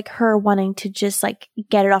also like her wanting to just like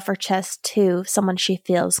get it off her chest to someone she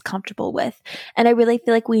feels comfortable with. And I really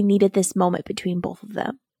feel like we needed this moment between both of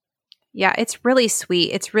them. Yeah, it's really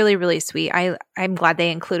sweet. It's really, really sweet. I'm glad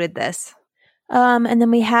they included this. And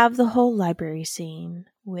then we have the whole library scene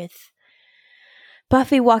with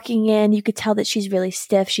Buffy walking in. You could tell that she's really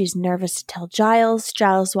stiff. She's nervous to tell Giles.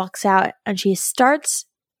 Giles walks out and she starts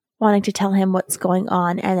wanting to tell him what's going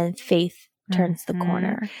on. And then Faith turns the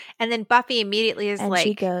corner. And then Buffy immediately is and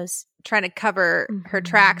she goes, trying to cover her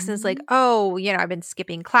tracks, and it's like, oh, I've been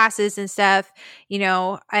skipping classes and stuff,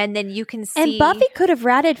 and then you can see. And Buffy could have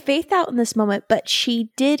ratted Faith out in this moment, but she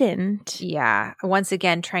didn't. Yeah. Once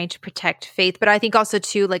again, trying to protect Faith. But I think also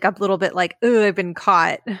too, like a little bit like, oh, I've been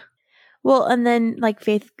caught. Well, and then like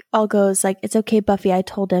Faith all goes like, it's okay, Buffy, I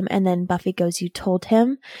told him. And then Buffy goes, you told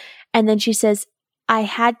him? And then she says, I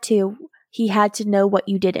had to. He had to know what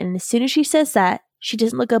you did. And as soon as she says that, she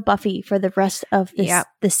doesn't look at Buffy for the rest of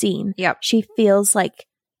the scene. Yep. She feels like,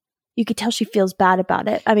 you could tell she feels bad about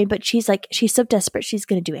it. I mean, but she's so desperate. She's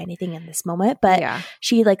going to do anything in this moment. But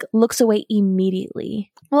she like looks away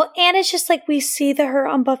immediately. Well, and it's just like we see the hurt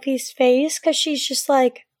on Buffy's face, because she's just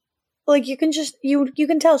like you can just, you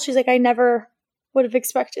can tell she's like, I never would have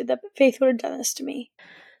expected that Faith would have done this to me.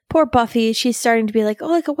 Poor Buffy. She's starting to be like, oh,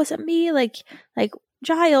 like it wasn't me. Like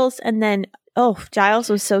Giles. And then, Giles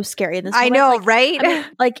was so scary in this moment. I know, right? I mean,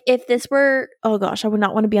 like if this were, oh gosh, I would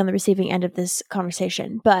not want to be on the receiving end of this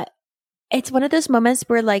conversation, but it's one of those moments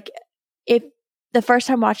where like, if the first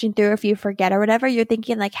time watching through, if you forget or whatever, you're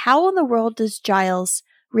thinking like, how in the world does Giles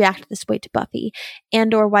react this way to Buffy?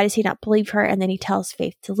 And or why does he not believe her? And then he tells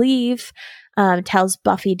Faith to leave, tells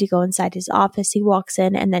Buffy to go inside his office. He walks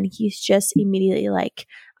in and then he's just immediately like,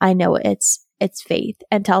 I know it's it's Faith,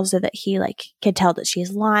 and tells her that he like can tell that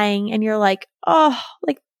she's lying. And you're like, oh,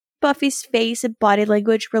 like Buffy's face and body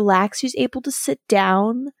language relax. She's able to sit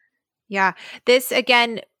down. Yeah. This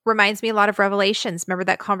again reminds me a lot of Revelations. Remember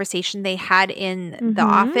that conversation they had in the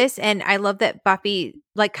office? And I love that Buffy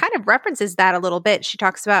like kind of references that a little bit. She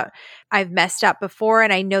talks about, I've messed up before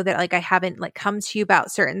and I know that like I haven't like come to you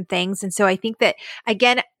about certain things. And so I think that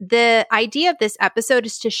again, the idea of this episode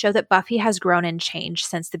is to show that Buffy has grown and changed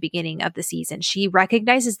since the beginning of the season. She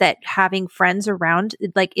recognizes that having friends around,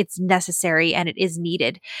 like it's necessary and it is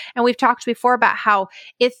needed. And we've talked before about how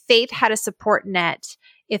if Faith had a support net,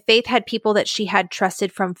 if Faith had people that she had trusted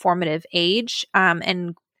from formative age,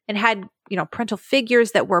 and had, you know, parental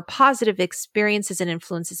figures that were positive experiences and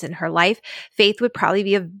influences in her life, Faith would probably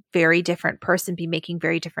be a very different person, be making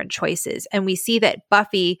very different choices. And we see that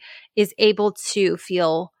Buffy is able to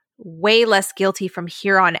feel way less guilty from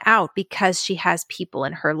here on out because she has people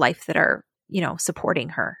in her life that are, you know, supporting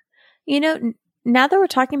her. You know, now that we're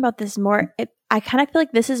talking about this more, I kind of feel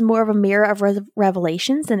like this is more of a mirror of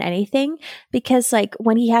Revelations than anything, because like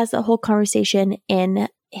when he has the whole conversation in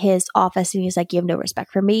his office and he's like, you have no respect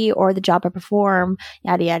for me or the job I perform,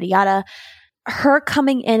 yada, yada, yada. Her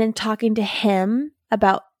coming in and talking to him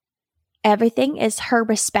about everything is her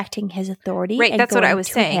respecting his authority. Right. That's what I was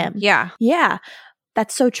saying. Him. Yeah. Yeah.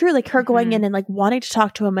 That's so true. Like her going in and like wanting to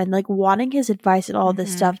talk to him and like wanting his advice and all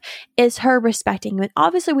this stuff is her respecting him. And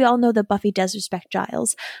obviously we all know that Buffy does respect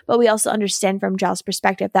Giles, but we also understand from Giles'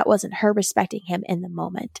 perspective that wasn't her respecting him in the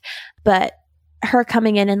moment. But her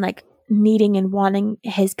coming in and like needing and wanting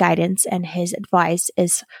his guidance and his advice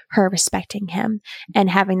is her respecting him and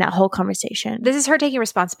having that whole conversation. This is her taking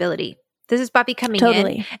responsibility. This is Buffy coming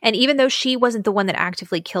in. And even though she wasn't the one that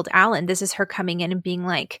actively killed Alan, this is her coming in and being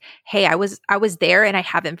like, hey, I was there and I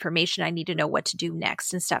have information. I need to know what to do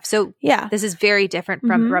next and stuff. So yeah, this is very different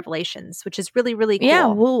from Revelations, which is really, really cool. Yeah.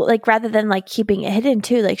 Well, like rather than like keeping it hidden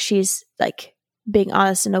too, like she's like being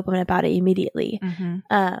honest and open about it immediately.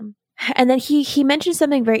 And then he mentioned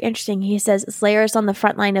something very interesting. He says, Slayer is on the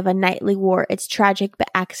front line of a nightly war. It's tragic, but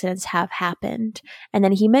accidents have happened. And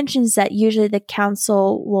then he mentions that usually the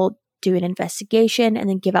council will do an investigation and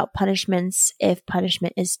then give out punishments if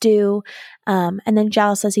punishment is due. And then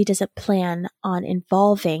Giles says he doesn't plan on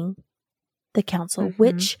involving the council,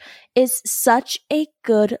 which is such a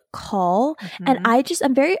good call. And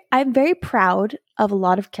I'm very proud of a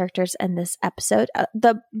lot of characters in this episode.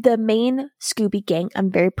 The main Scooby gang, I'm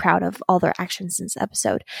very proud of all their actions in this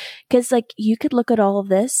episode. Because like you could look at all of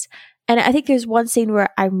this, and I think there's one scene where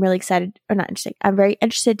I'm really excited, or not interesting, I'm very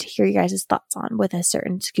interested to hear you guys' thoughts on with a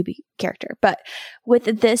certain Scooby character. But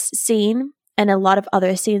with this scene and a lot of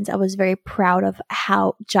other scenes, I was very proud of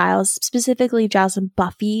how Giles, specifically Giles and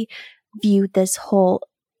Buffy, viewed this whole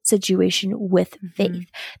situation with Faith.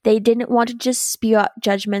 They didn't want to just spew out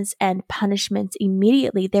judgments and punishments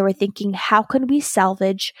immediately. They were thinking, how can we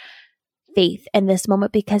salvage Faith in this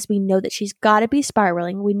moment, because we know that she's got to be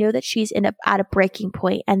spiraling. We know that she's at a breaking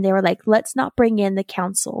point, and they were like, let's not bring in the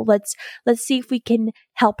council. Let's see if we can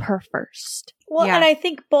help her first. Well, and I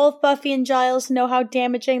think both Buffy and Giles know how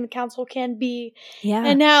damaging the council can be. Yeah.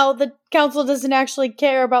 And how the council doesn't actually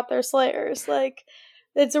care about their slayers. Like,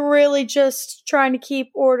 it's really just trying to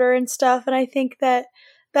keep order and stuff. And I think that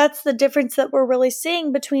that's the difference that we're really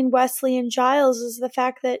seeing between Wesley and Giles, is the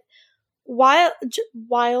fact that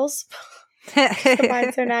Wiles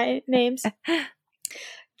combines their names.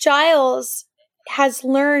 Giles has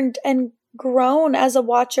learned and grown as a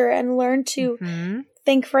watcher and learned to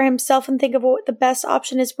think for himself and think of what the best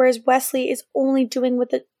option is, whereas Wesley is only doing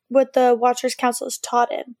what the Watchers Council has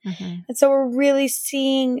taught him. And so we're really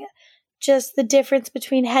seeing just the difference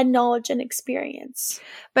between head knowledge and experience.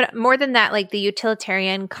 But more than that, like the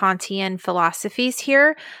utilitarian Kantian philosophies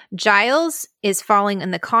here, Giles is falling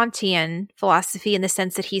in the Kantian philosophy in the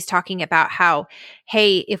sense that he's talking about how,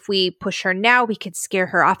 hey, if we push her now, we could scare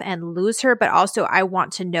her off and lose her. But also I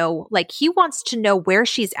want to know, like he wants to know where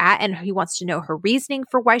she's at and he wants to know her reasoning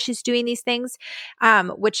for why she's doing these things,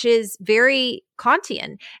 which is very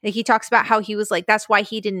Kantian. Like he talks about how he was like, that's why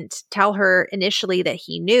he didn't tell her initially that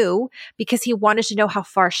he knew, because he wanted to know how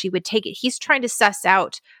far she would take it. He's trying to suss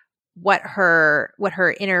out what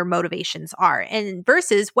her inner motivations are. And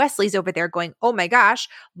versus Wesley's over there going, oh my gosh,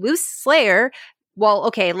 loose Slayer. Well,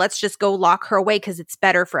 okay, let's just go lock her away because it's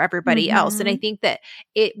better for everybody else. And I think that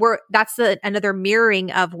that's another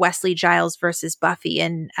mirroring of Wesley, Giles versus Buffy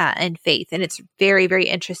and Faith. And it's very, very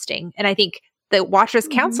interesting. And I think the Watchers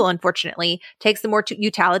Council, unfortunately, takes the more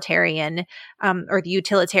utilitarian or the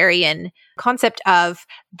utilitarian concept of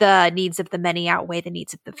the needs of the many outweigh the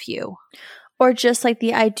needs of the few. Or just like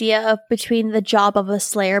the idea of between the job of a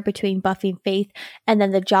slayer between Buffy and Faith, and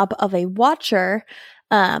then the job of a watcher.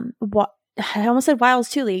 I almost said Wiles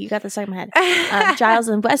Tully. You got this out of my head. Giles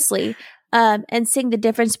and Wesley. And seeing the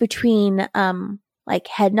difference between like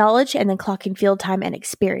head knowledge and then clocking field time and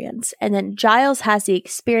experience. And then Giles has the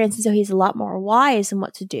experience, and so he's a lot more wise in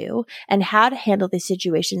what to do and how to handle these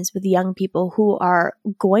situations with young people who are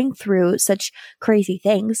going through such crazy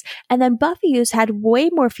things. And then Buffy, who's had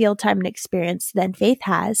way more field time and experience than Faith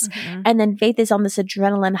has. Mm-hmm. And then Faith is on this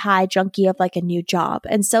adrenaline high junkie of like a new job.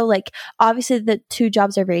 And so like obviously the two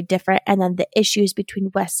jobs are very different. And then the issues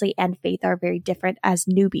between Wesley and Faith are very different as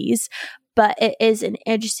newbies. But it is an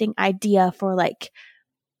interesting idea for like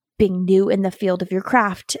being new in the field of your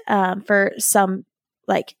craft for some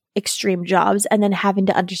like extreme jobs, and then having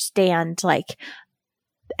to understand like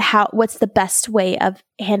what's the best way of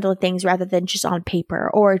handling things rather than just on paper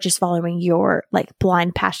or just following your like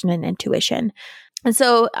blind passion and intuition. And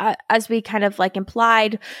so as we kind of like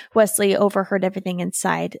implied, Wesley overheard everything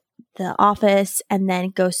inside the office and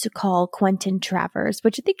then goes to call Quentin Travers,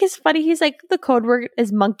 which I think is funny. He's like, the code word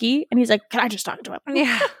is monkey. And he's like, can I just talk to him?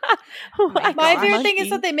 Yeah. My favorite thing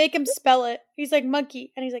is that they make him spell it. He's like,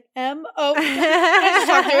 monkey. And he's like, M-O. Can I just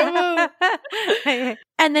talk to him?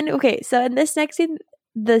 And then, okay, so in this next scene,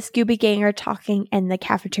 the Scooby Gang are talking in the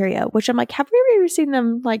cafeteria, which I'm like, have we ever seen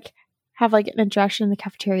them like have like an interaction in the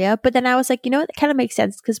cafeteria? But then I was like, you know what? That kind of makes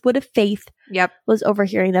sense, because what if Faith was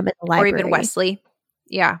overhearing them in the library? Or even Wesley.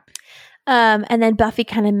 Yeah. And then Buffy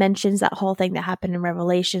kind of mentions that whole thing that happened in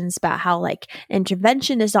Revelations about how like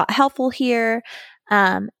intervention is not helpful here.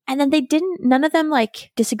 And then none of them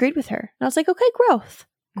like disagreed with her. And I was like, okay, growth.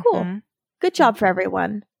 Cool. Mm-hmm. Good job for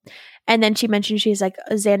everyone. And then she mentioned, she's like,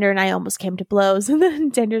 Xander and I almost came to blows. And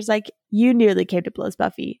then Xander's like, you nearly came to blows,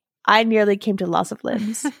 Buffy. I nearly came to loss of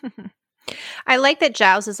limbs. I like that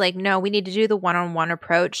Giles is like, no, we need to do the one-on-one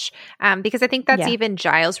approach, because I think that's even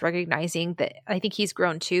Giles recognizing that I think he's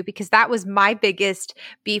grown too, because that was my biggest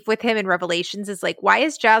beef with him in Revelations is like, why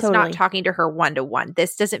is Giles not talking to her one-to-one?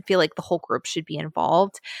 This doesn't feel like the whole group should be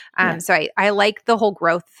involved. So I like the whole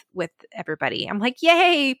growth with everybody. I'm like,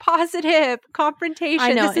 yay, positive confrontation.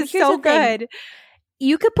 I know. This is so good.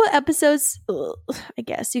 You could put episodes, I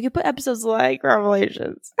guess, you could put episodes like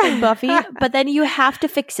Revelations and Buffy, but then you have to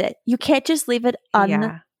fix it. You can't just leave it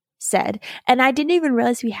unsaid. And I didn't even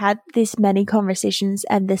realize we had this many conversations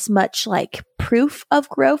and this much like proof of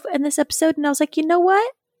growth in this episode. And I was like, you know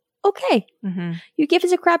what? Okay. Mm-hmm. You give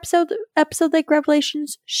us a crap episode like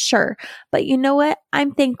Revelations, sure. But you know what?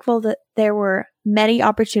 I'm thankful that there were many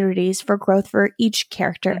opportunities for growth for each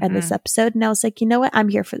character in this episode. And I was like, you know what? I'm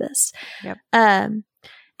here for this. Yep.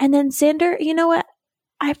 And then Xander, you know what?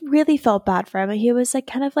 I really felt bad for him. He was like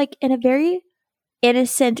kind of like in a very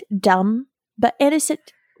innocent, dumb, but innocent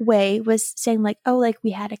way was saying like, oh, like we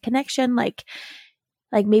had a connection. Like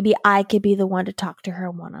maybe I could be the one to talk to her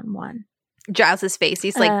one-on-one. Giles' face.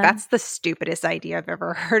 He's like, that's the stupidest idea I've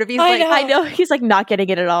ever heard of. He's I know. He's like not getting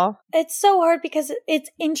it at all. It's so hard because it's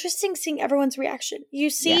interesting seeing everyone's reaction. You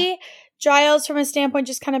see Giles from a standpoint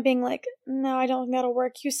just kind of being like, no, I don't think that'll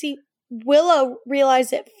work. You see Willow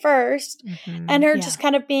realize it first and her just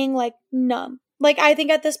kind of being like numb. Like I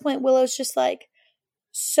think at this point Willow's just like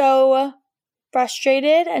so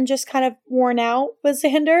frustrated and just kind of worn out with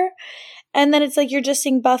Xander. And then it's like you're just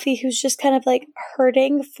seeing Buffy who's just kind of like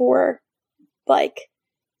hurting for like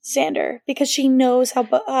Xander because she knows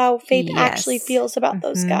how Faith actually feels about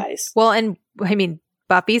those guys. Well, and I mean,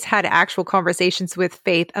 Buffy's had actual conversations with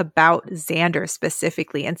Faith about Xander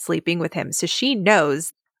specifically and sleeping with him. So she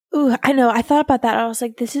knows. Ooh, I know. I thought about that. I was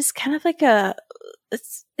like, this is kind of like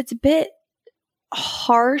it's a bit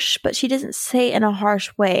harsh, but she doesn't say it in a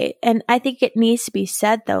harsh way. And I think it needs to be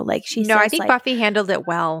said though. Like she says, I think like, Buffy handled it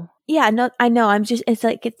well. Yeah, no, I know. It's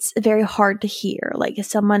like, it's very hard to hear. Like if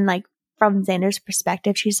someone like from Xander's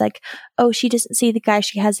perspective, she's like, oh, she doesn't see the guy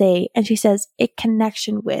she has and she says a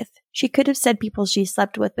connection with. She could have said people she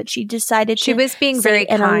slept with, but she decided she was being very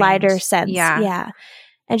in a lighter sense. Yeah.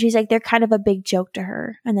 And she's like, they're kind of a big joke to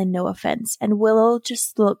her. And then no offense. And Willow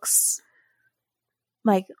just looks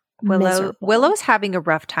like miserable. Willow's having a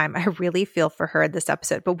rough time. I really feel for her in this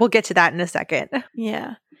episode, but we'll get to that in a second.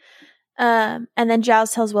 Yeah. And then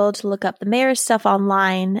Giles tells Willow to look up the mayor's stuff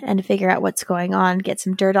online and figure out what's going on, get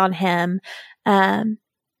some dirt on him. And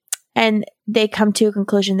they come to a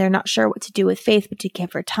conclusion. They're not sure what to do with Faith, but to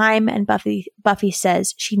give her time. And Buffy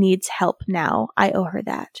says she needs help now. I owe her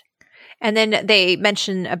that. And then they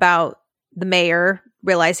mention about the mayor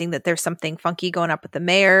realizing that there's something funky going up with the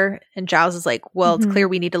mayor. And Giles is like, well, it's clear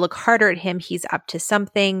we need to look harder at him. He's up to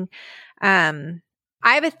something. I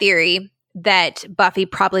have a theory. that Buffy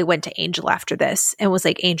probably went to Angel after this and was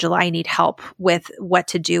like, Angel, I need help with what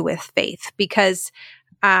to do with Faith, because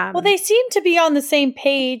well, they seem to be on the same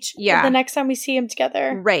page. Yeah. The next time we see them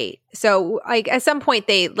together. Right. So like at some point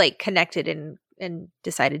they like connected and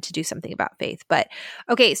decided to do something about Faith. But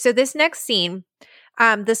okay, so this next scene,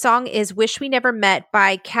 the song is Wish We Never Met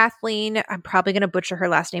by Kathleen. I'm probably going to butcher her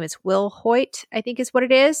last name. It's Wilhoit, I think is what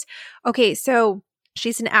it is. Okay, so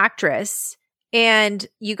she's an actress, and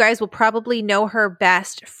you guys will probably know her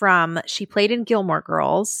best from, she played in Gilmore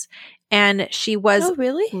Girls, and she was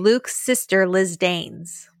really? Luke's sister, Liz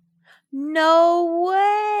Danes. No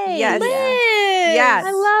way. Yes. Liz! Yes.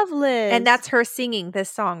 I love Liz. And that's her singing this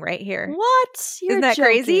song right here. What? You're Isn't that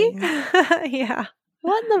joking. crazy? Yeah.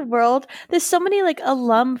 What in the world? There's so many like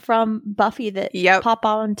alum from Buffy that Yep. pop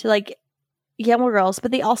on to like Gilmore Girls,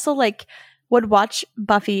 but they also like would watch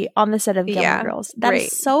Buffy on the set of Gilmore Yeah, Girls. That is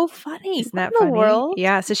right. so funny. Isn't What that in funny? the world?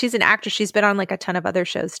 Yeah. So she's an actress. She's been on like a ton of other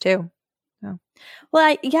shows too. Well,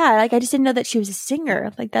 I just didn't know that she was a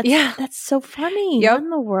singer. Like that's so funny. Yep. What in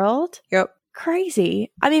the world? Yep.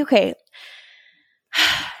 Crazy. I mean, okay.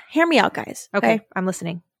 Hear me out, guys. Okay. I'm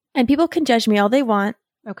listening. And people can judge me all they want.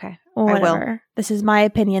 Okay. Whatever. I will. This is my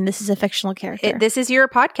opinion. This is a fictional character. This is your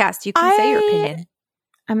podcast. You can say your opinion.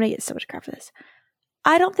 I'm going to get so much crap for this.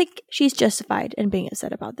 I don't think she's justified in being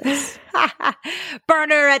upset about this. Burn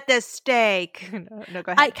her at the stake. No,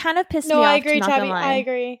 go ahead. It kind of pissed me No, off. I agree, not gonna Tabby. lie. I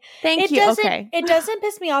agree. Thank you. Doesn't, Okay. It doesn't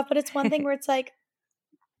piss me off, but it's one thing where it's like,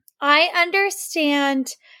 I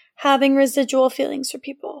understand having residual feelings for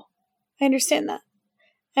people. I understand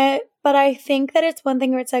that. But I think that it's one thing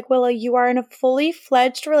where it's like, Willow, you are in a fully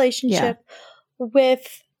fledged relationship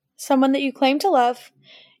with someone that you claim to love.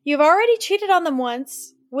 You've already cheated on them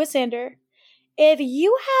once with Xander. If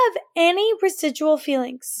you have any residual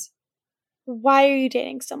feelings, why are you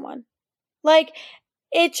dating someone? Like,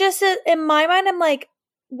 it just, in my mind, I'm like,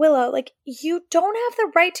 Willow, like, you don't have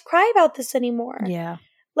the right to cry about this anymore. Yeah.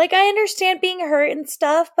 Like, I understand being hurt and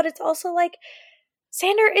stuff, but it's also like,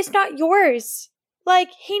 Xander is not yours. Like,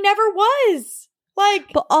 he never was.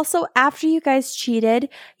 Like, But also, after you guys cheated,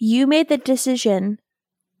 you made the decision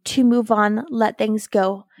to move on, let things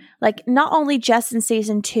go. Like, not only just in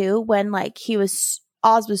season 2, when like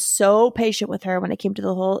Oz was so patient with her when it came to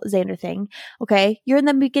the whole Xander thing. Okay, you're in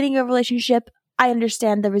the beginning of a relationship. I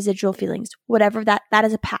understand the residual feelings. Whatever, that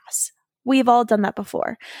is a pass. We've all done that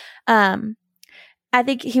before. I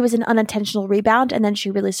think he was an unintentional rebound, and then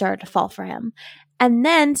she really started to fall for him. And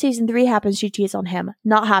then season 3 happens. She cheats on him.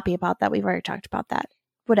 Not happy about that. We've already talked about that.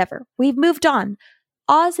 Whatever. We've moved on.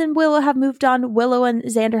 Oz and Willow have moved on. Willow and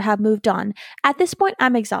Xander have moved on. At this point,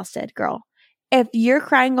 I'm exhausted, girl. If you're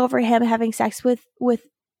crying over him having sex with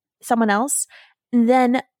someone else,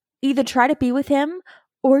 then either try to be with him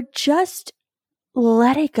or just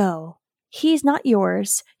let it go. He's not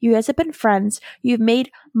yours. You guys have been friends. You've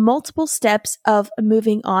made multiple steps of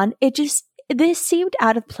moving on. This seemed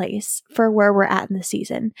out of place for where we're at in the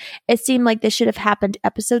season. It seemed like this should have happened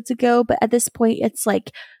episodes ago, but at this point, it's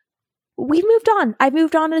like, we moved on. I've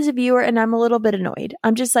moved on as a viewer, and I'm a little bit annoyed.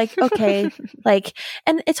 I'm just like, okay, like,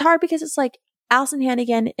 and it's hard because it's like, Allison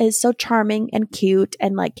Hannigan is so charming and cute,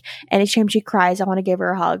 and like, anytime she cries, I want to give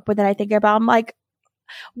her a hug. But then I think about, I'm like,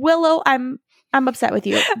 Willow, I'm upset with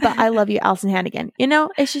you, but I love you, Allison Hannigan. You know,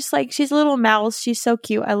 it's just like, she's a little mouse. She's so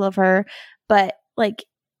cute. I love her. But like,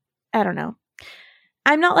 I don't know.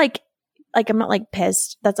 I'm not like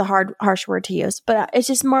pissed. That's a harsh word to use, but it's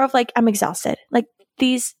just more of like, I'm exhausted. Like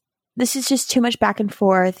this is just too much back and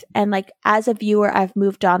forth. And like, as a viewer, I've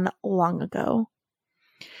moved on long ago.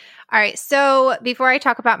 All right. So before I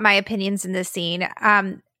talk about my opinions in this scene,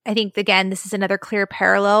 I think, again, this is another clear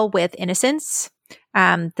parallel with Innocence.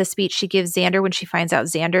 The speech she gives Xander when she finds out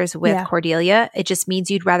Xander's with Cordelia. It just means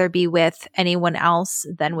you'd rather be with anyone else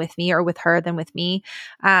than with me, or with her than with me.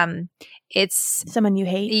 It's someone you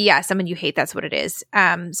hate. Yeah, someone you hate. That's what it is.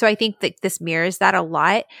 So I think that this mirrors that a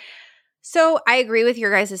lot. So I agree with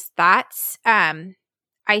your guys' thoughts.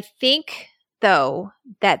 I think, though,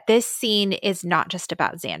 that this scene is not just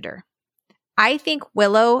about Xander. I think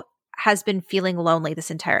Willow has been feeling lonely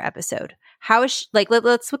this entire episode. How is she, like,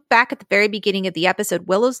 let's look back at the very beginning of the episode.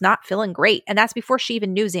 Willow's not feeling great. And that's before she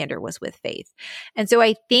even knew Xander was with Faith. And so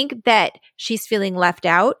I think that she's feeling left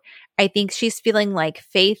out. I think she's feeling like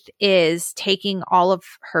Faith is taking all of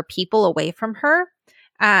her people away from her.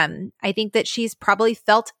 I think that she's probably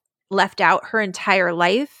felt left out her entire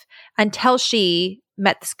life until she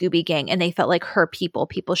met the Scooby Gang, and they felt like her people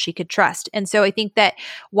she could trust. And so I think that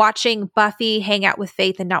watching Buffy hang out with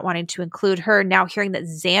Faith and not wanting to include her, now hearing that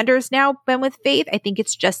Xander's now been with Faith, I think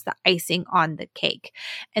it's just the icing on the cake.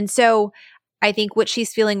 And so I think what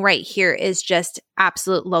she's feeling right here is just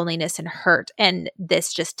absolute loneliness and hurt. And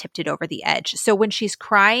this just tipped it over the edge. So when she's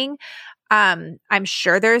crying, I'm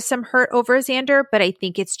sure there's some hurt over Xander, but I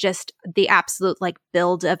think it's just the absolute like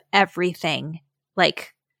build of everything,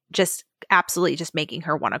 like just absolutely just making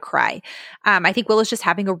her want to cry. I think Willow's just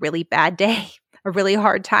having a really bad day, a really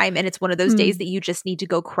hard time. And it's one of those days that you just need to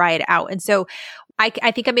go cry it out. And so I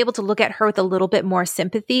think I'm able to look at her with a little bit more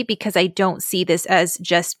sympathy because I don't see this as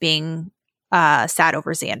just being sad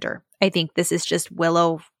over Xander. I think this is just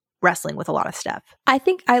Willow wrestling with a lot of stuff. I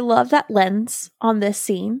think I love that lens on this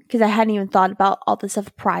scene because I hadn't even thought about all this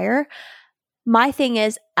stuff prior. My thing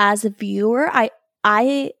is, as a viewer,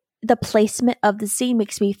 the placement of the scene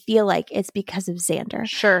makes me feel like it's because of Xander.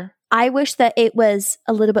 Sure. I wish that it was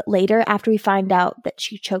a little bit later after we find out that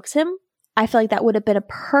she chokes him. I feel like that would have been a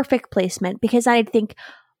perfect placement because I'd think,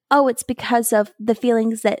 oh, it's because of the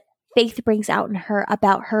feelings that Faith brings out in her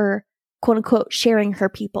about her, quote unquote, sharing her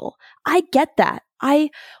people. I get that.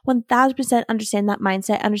 I 1000% understand that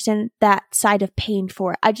mindset, understand that side of pain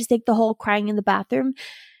for it. I just think the whole crying in the bathroom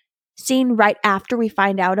scene right after we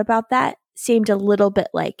find out about that seemed a little bit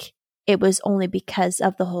like it was only because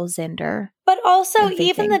of the whole Xander. But also,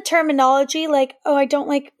 even the terminology, like, oh, I don't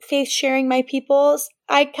like Faith sharing my peoples,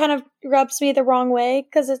 I kind of rubs me the wrong way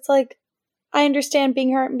because it's like, I understand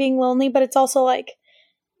being hurt and being lonely, but it's also like,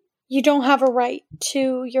 you don't have a right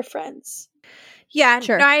to your friends. Yeah,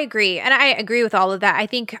 sure. No, I agree. And I agree with all of that. I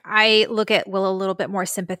think I look at Will a little bit more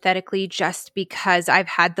sympathetically just because I've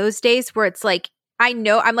had those days where it's like, I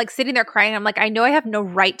know I'm like sitting there crying. I'm like, I know I have no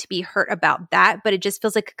right to be hurt about that, but it just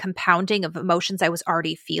feels like a compounding of emotions I was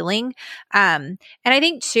already feeling. And I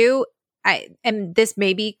think too, and this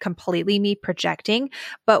may be completely me projecting,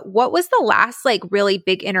 but what was the last like really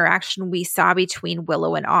big interaction we saw between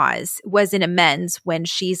Willow and Oz was in Amends when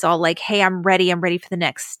she's all like, hey, I'm ready for the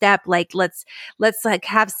next step. Like, let's like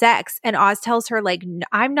have sex. And Oz tells her like,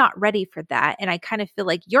 I'm not ready for that. And I kind of feel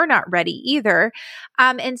like you're not ready either.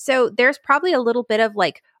 And so there's probably a little bit of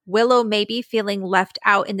like, Willow may be feeling left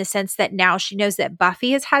out in the sense that now she knows that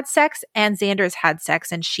Buffy has had sex and Xander's had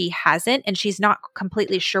sex and she hasn't, and she's not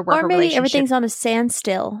completely sure where her relationship. Or maybe everything's on a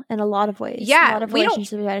standstill in a lot of ways. Yeah, a lot of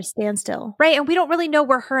relationships are at a standstill. Right, and we don't really know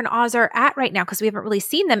where her and Oz are at right now because we haven't really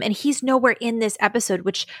seen them, and he's nowhere in this episode,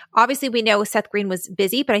 which obviously we know Seth Green was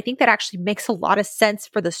busy, but I think that actually makes a lot of sense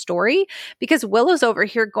for the story because Willow's over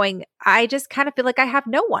here going, I just kind of feel like I have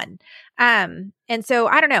no one. And so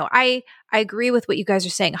I don't know. I agree with what you guys are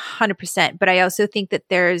saying 100%, but I also think that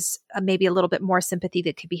there's maybe a little bit more sympathy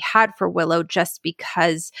that could be had for Willow just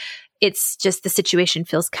because it's just the situation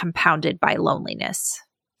feels compounded by loneliness.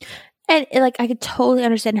 And like, I could totally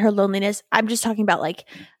understand her loneliness. I'm just talking about like,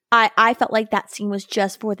 I felt like that scene was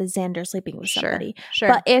just for the Xander sleeping with somebody. Sure.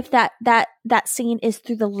 But if that scene is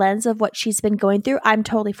through the lens of what she's been going through, I'm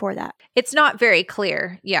totally for that. It's not very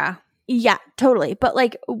clear. Yeah. Yeah, totally. But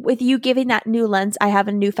like with you giving that new lens, I have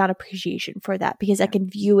a newfound appreciation for that because I can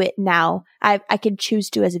view it now. I can choose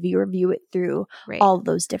to, as a viewer, view it through all of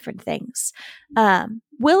those different things.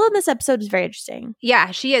 Willow in this episode is very interesting.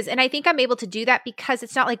 Yeah, she is. And I think I'm able to do that because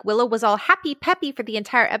it's not like Willow was all happy, peppy for the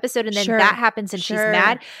entire episode and then that happens and she's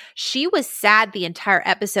mad. She was sad the entire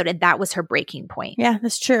episode and that was her breaking point. Yeah,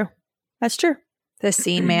 that's true. That's true. This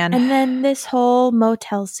scene, man. And then this whole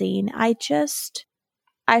motel scene,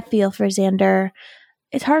 I feel for Xander.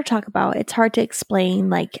 It's hard to talk about. It's hard to explain.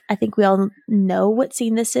 Like, I think we all know what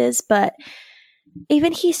scene this is, but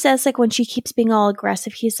even he says, like, when she keeps being all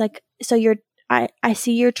aggressive, he's like, so I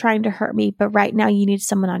see you're trying to hurt me, but right now you need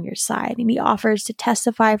someone on your side. And he offers to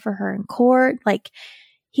testify for her in court. Like,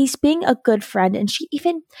 he's being a good friend. And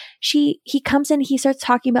he comes in, he starts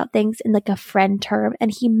talking about things in like a friend term,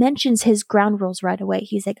 and he mentions his ground rules right away.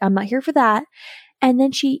 He's like, I'm not here for that. And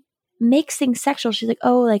then she makes things sexual. She's like,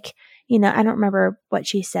 oh, like, you know, I don't remember what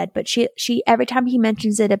she said, but she every time he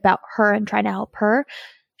mentions it about her and trying to help her,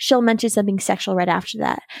 she'll mention something sexual right after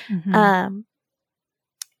that. Mm-hmm.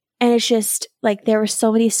 And it's just like there were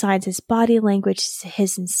so many signs, his body language,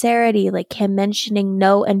 his sincerity, like him mentioning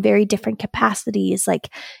no in very different capacities. Like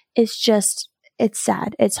it's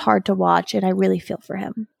sad. It's hard to watch, and I really feel for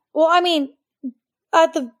him. Well, I mean,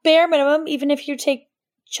 at the bare minimum, even if you take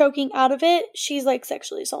choking out of it, she's like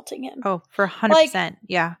sexually assaulting him. Oh, for 100%. Like,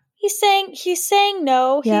 yeah. He's saying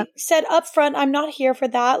no. Yep. He said up front, I'm not here for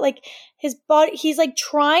that. Like his body, he's like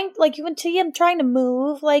trying, like you can see him trying to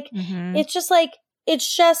move. Like it's just like, it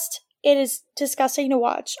is disgusting to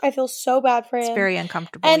watch. I feel so bad for him. It's very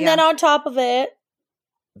uncomfortable. And then on top of it,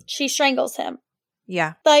 she strangles him.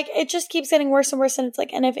 Yeah. Like it just keeps getting worse and worse. And it's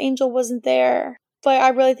like, and if Angel wasn't there, but I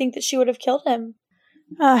really think that she would have killed him.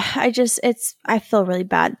 I feel really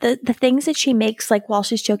bad. The things that she makes, like while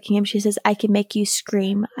she's choking him, she says, I can make you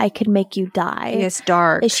scream. I can make you die. It's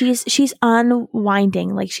dark. She's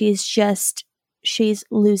unwinding. Like she's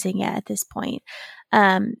losing it at this point.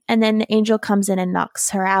 And then Angel comes in and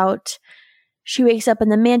knocks her out. She wakes up in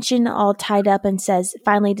the mansion all tied up and says,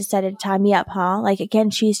 finally decided to tie me up, huh? Like,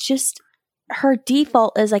 again, she's just, her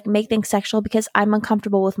default is like, make things sexual because I'm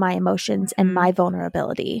uncomfortable with my emotions and my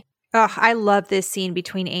vulnerability. Oh, I love this scene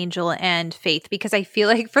between Angel and Faith because I feel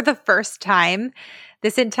like for the first time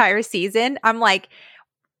this entire season, I'm like,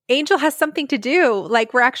 Angel has something to do.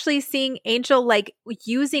 Like, we're actually seeing Angel like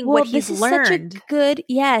using what he's learned. Such a good,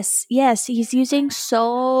 yes. He's using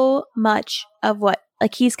so much of what,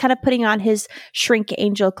 like, he's kind of putting on his shrink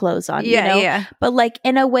angel clothes on, you know? Yeah. But like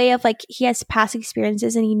in a way of like, he has past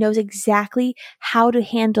experiences and he knows exactly how to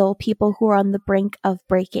handle people who are on the brink of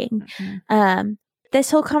breaking. Mm-hmm. This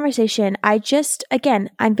whole conversation, I'm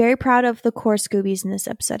very proud of the core Scoobies in this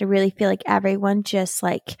episode. I really feel like everyone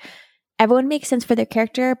makes sense for their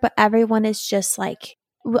character, but everyone is just like,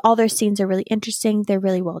 all their scenes are really interesting. They're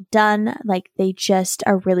really well done. Like, they just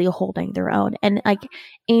are really holding their own. And like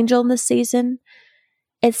Angel in this season,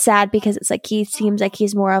 it's sad because it's like he seems like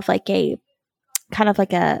he's more of like a kind of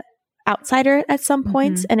like a outsider at some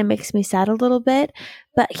points, and it makes me sad a little bit.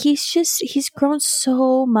 But he's grown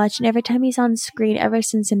so much, and every time he's on screen, ever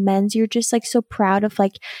since Amends, you're just like so proud of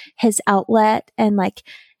like his outlet and like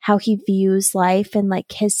how he views life, and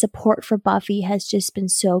like his support for Buffy has just been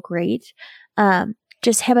so great.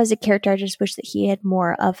 Just him as a character, I just wish that he had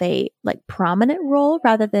more of a like prominent role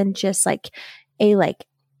rather than just like a like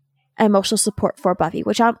emotional support for Buffy,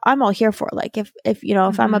 which I'm all here for. Like if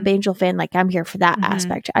I'm a Angel fan, like I'm here for that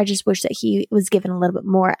aspect. I just wish that he was given a little bit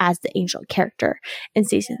more as the Angel character in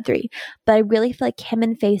season 3. But I really feel like him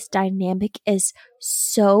and Faith's dynamic is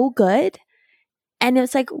so good. And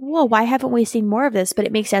it's like, whoa, why haven't we seen more of this? But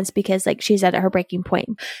it makes sense because like she's at her breaking point.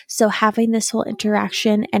 So having this whole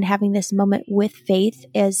interaction and having this moment with Faith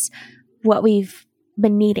is what we've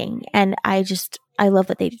been needing. And I love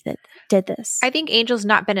that they did this. I think Angel's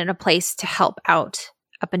not been in a place to help out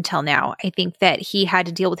up until now. I think that he had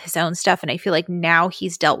to deal with his own stuff, and I feel like now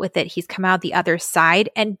he's dealt with it. He's come out the other side.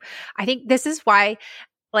 And I think this is why,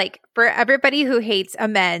 like, for everybody who hates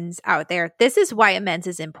Amends out there, this is why Amends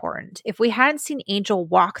is important. If we hadn't seen Angel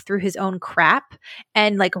walk through his own crap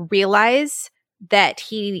and like realize that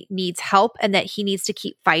he needs help and that he needs to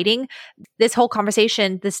keep fighting, this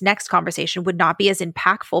next conversation would not be as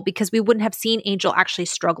impactful because we wouldn't have seen Angel actually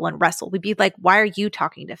struggle and wrestle. We'd be like, why are you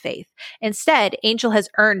talking to Faith? Instead, Angel has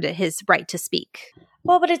earned his right to speak.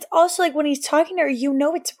 Well, but it's also like when he's talking to her, you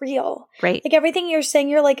know it's real. Right. Like everything you're saying,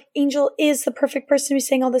 you're like, Angel is the perfect person to be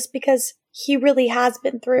saying all this because he really has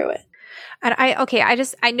been through it. And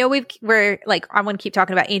I know we're like, I want to keep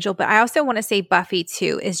talking about Angel, but I also want to say Buffy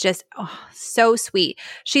too is just so sweet.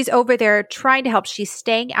 She's over there trying to help. She's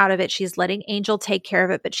staying out of it. She's letting Angel take care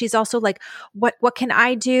of it, but she's also like, what can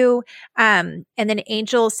I do? And then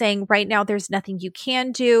Angel saying, right now, there's nothing you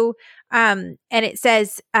can do. And it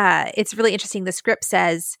says, it's really interesting. The script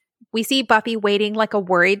says, we see Buffy waiting like a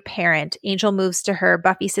worried parent. Angel moves to her.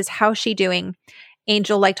 Buffy says, how's she doing?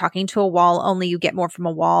 Angel, like talking to a wall, only you get more from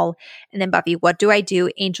a wall. And then Buffy, what do I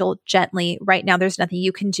do? Angel, gently, right now there's nothing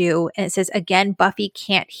you can do. And it says, again, Buffy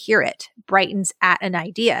can't hear it, brightens at an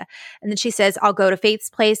idea. And then she says, I'll go to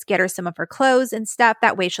Faith's place, get her some of her clothes and stuff.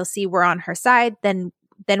 That way she'll see we're on her side. Then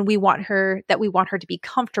we want her to be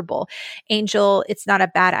comfortable. Angel, it's not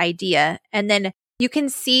a bad idea. And then you can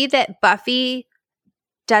see that Buffy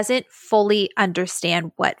doesn't fully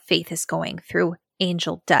understand what Faith is going through.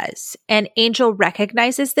 Angel does. And Angel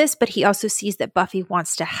recognizes this, but he also sees that Buffy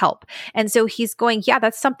wants to help. And so he's going, yeah,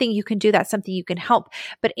 that's something you can do. That's something you can help.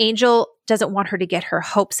 But Angel doesn't want her to get her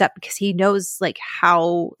hopes up because he knows like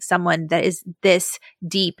how someone that is this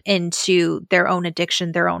deep into their own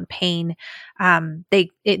addiction, their own pain,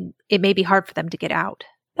 it may be hard for them to get out.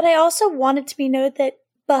 But I also want it to be noted that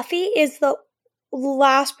Buffy is the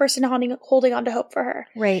last person holding on to hope for her.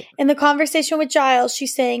 Right. In the conversation with Giles,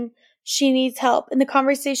 she's saying she needs help. In the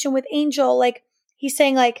conversation with Angel, like he's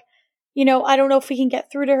saying like, you know, I don't know if we can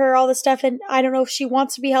get through to her, all this stuff, and I don't know if she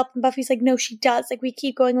wants to be helped. And Buffy's like, no, she does. Like we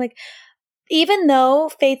keep going. Like even though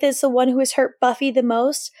Faith is the one who has hurt Buffy the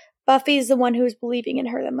most, Buffy is the one who is believing in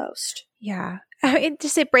her the most. Yeah.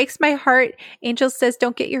 It breaks my heart. Angel says,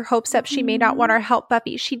 don't get your hopes up. She may not want our help,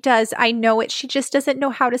 Buffy. She does. I know it. She just doesn't know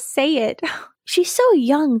how to say it. She's so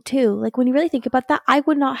young too. Like when you really think about that, I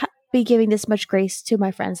would not be giving this much grace to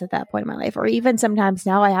my friends at that point in my life. Or even sometimes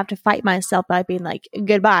now I have to fight myself by being like,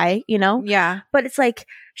 goodbye, you know? Yeah. But it's like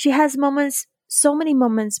she has moments, so many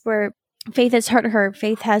moments where Faith has hurt her.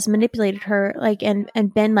 Faith has manipulated her, like, and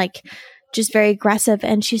been like just very aggressive.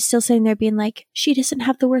 And she's still sitting there being like, she doesn't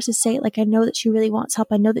have the words to say it. Like, I know that she really wants help.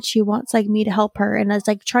 I know that she wants like me to help her. And I was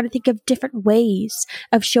like trying to think of different ways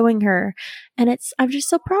of showing her. And I'm just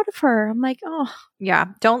so proud of her. I'm like, oh. Yeah.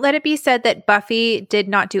 Don't let it be said that Buffy did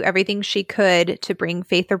not do everything she could to bring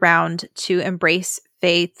Faith around, to embrace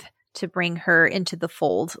Faith, to bring her into the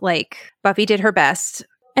fold. Like, Buffy did her best.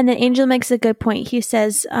 And then Angel makes a good point. He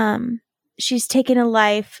says, she's taken a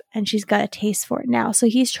life and she's got a taste for it now. So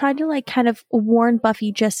he's trying to like kind of warn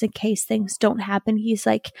Buffy just in case things don't happen. He's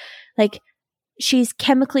like she's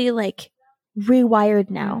chemically like rewired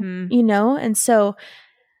now, you know? And so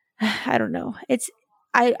I don't know.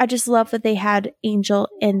 I just love that they had Angel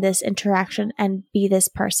in this interaction and be this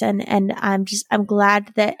person. And I'm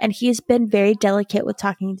glad that, and he's been very delicate with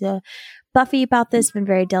talking to Buffy about this, been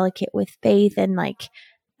very delicate with Faith, and like,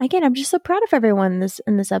 again, I'm just so proud of everyone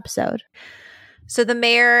in this episode. So the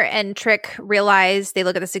mayor and Trick realize, they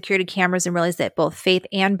look at the security cameras and realize that both Faith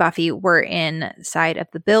and Buffy were inside of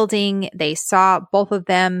the building. They saw both of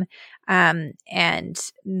them. And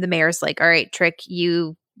the mayor's like, all right, Trick,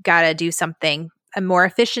 you got to do something. A more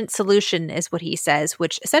efficient solution is what he says,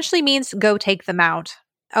 which essentially means go take them out.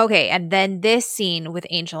 Okay, and then this scene with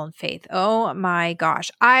Angel and Faith. Oh my gosh.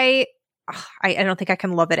 I don't think I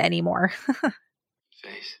can love it anymore.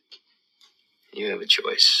 Faith, you have a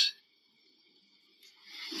choice.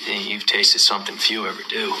 You've tasted something few ever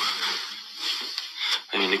do.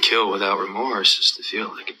 I mean, to kill without remorse is to feel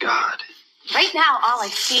like a god. Right now, all I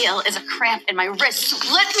feel is a cramp in my wrist,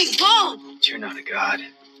 so let me go! But you're not a god.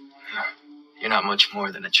 You're not much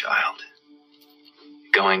more than a child.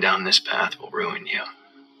 Going down this path will ruin you.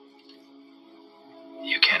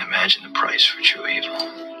 You can't imagine the price for true evil.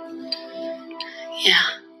 Yeah.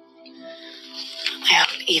 I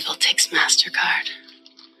hope evil takes MasterCard.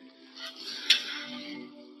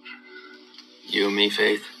 You and me,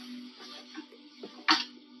 Faith,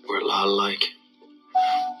 we're a lot alike.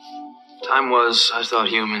 Time was, I thought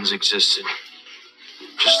humans existed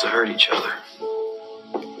just to hurt each other.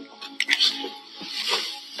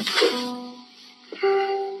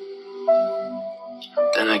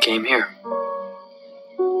 Then I came here.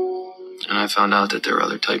 And I found out that there are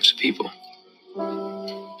other types of people.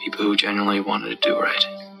 People who genuinely wanted to do right.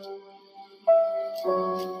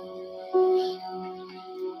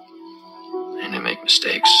 And they make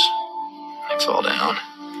mistakes. They fall down.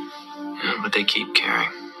 Yeah, but they keep caring.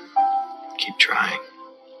 Keep trying.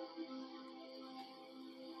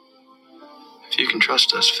 If you can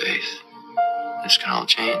trust us, Faith, this can all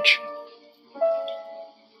change.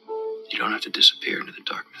 You don't have to disappear into the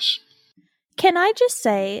darkness. Can I just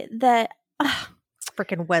say that...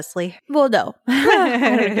 Freaking Wesley. Well, no.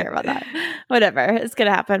 I don't care about that. Whatever. It's going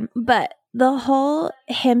to happen. But the whole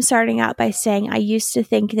him starting out by saying, I used to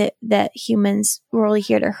think that humans were only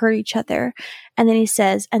here to hurt each other. And then he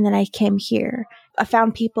says, and then I came here. I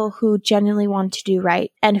found people who genuinely want to do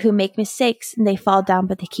right and who make mistakes and they fall down,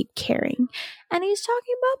 but they keep caring. And he's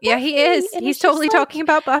talking about Buffy. Yeah, he is. He's totally talking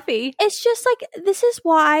about Buffy. It's just like, this is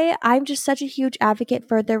why I'm just such a huge advocate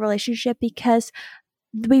for their relationship, because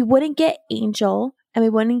we wouldn't get Angel and we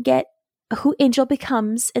wouldn't get who Angel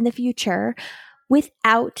becomes in the future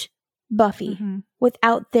without Buffy,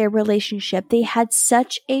 without their relationship. They had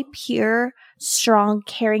such a pure, strong,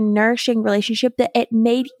 caring, nourishing relationship that it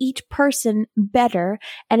made each person better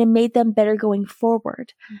and it made them better going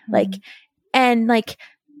forward.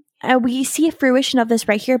 We see a fruition of this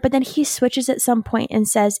right here, but then he switches at some point and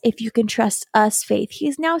says, if you can trust us, Faith.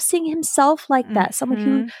 He's now seeing himself like that.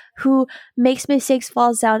 Someone who makes mistakes,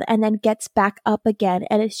 falls down, and then gets back up again.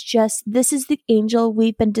 And it's just, this is the Angel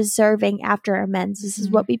we've been deserving after amends. This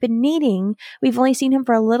is what we've been needing. We've only seen him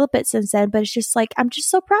for a little bit since then, but it's just like, I'm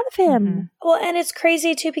just so proud of him. Well, and it's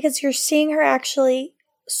crazy too, because you're seeing her actually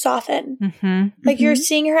soften. Like you're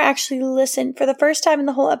seeing her actually listen. For the first time in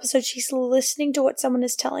the whole episode, she's listening to what someone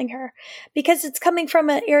is telling her, because it's coming from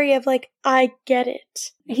an area of like, I get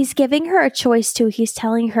it. He's giving her a choice too. He's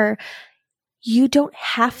telling her, you don't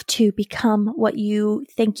have to become what you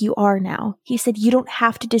think you are now. He said, you don't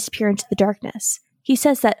have to disappear into the darkness. He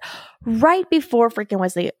says that right before freaking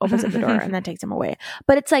Wesley opens up the door and then takes him away.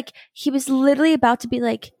 But it's like, he was literally about to be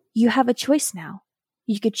like, you have a choice now.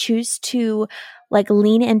 You could choose to like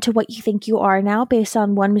lean into what you think you are now based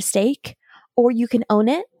on one mistake, or you can own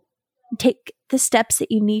it, take the steps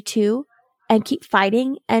that you need to, and keep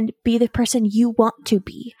fighting and be the person you want to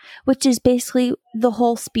be, which is basically the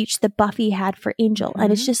whole speech that Buffy had for Angel.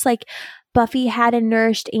 And it's just like Buffy had a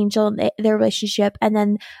nourished Angel in their relationship, and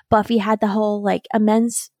then Buffy had the whole like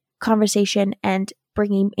amends conversation, and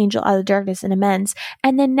bringing Angel out of darkness and amends.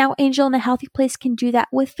 And then now Angel in a healthy place can do that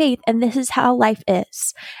with Faith. And this is how life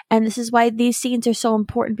is. And this is why these scenes are so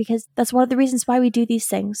important, because that's one of the reasons why we do these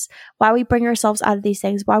things, why we bring ourselves out of these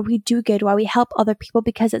things, why we do good, why we help other people,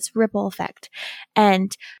 because it's ripple effect.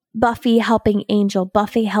 And Buffy helping Angel,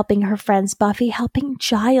 Buffy helping her friends, Buffy helping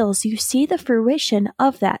Giles. You see the fruition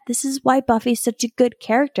of that. This is why Buffy's such a good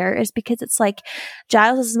character, is because it's like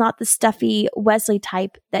Giles is not the stuffy Wesley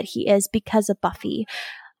type that he is because of Buffy.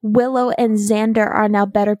 Willow and Xander are now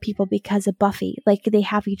better people because of Buffy. Like, they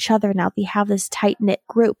have each other now. They have this tight-knit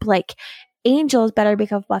group. Like, Angel is better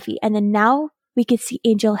because of Buffy. And then now we could see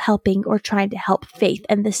Angel helping or trying to help Faith.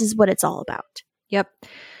 And this is what it's all about. Yep.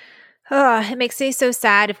 Oh, it makes me so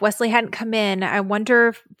sad. If Wesley hadn't come in, I wonder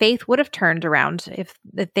if Faith would have turned around, if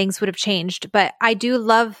things would have changed. But I do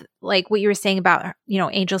love, like, what you were saying about,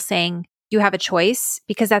 Angel saying, you have a choice,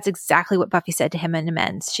 because that's exactly what Buffy said to him in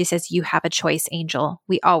Amends. She says, you have a choice, Angel.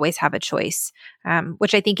 We always have a choice,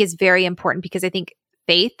 which I think is very important, because I think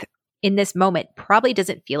Faith in this moment probably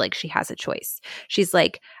doesn't feel like she has a choice. She's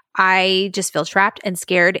like, I just feel trapped and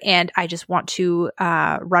scared, and I just want to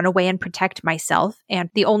run away and protect myself. And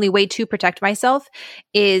the only way to protect myself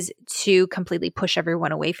is to completely push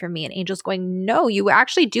everyone away from me. And Angel's going, no, you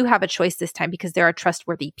actually do have a choice this time, because there are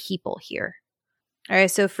trustworthy people here. All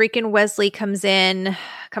right, so freaking Wesley comes in,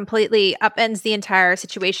 completely upends the entire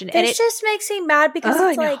situation. This and it just makes me mad, because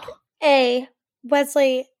it's like, A,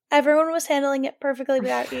 Wesley, everyone was handling it perfectly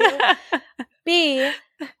without you. B,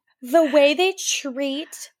 the way they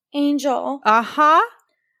treat Angel.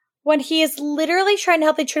 When he is literally trying to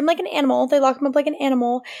help, they treat him like an animal. They lock him up like an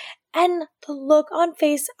animal. And the look on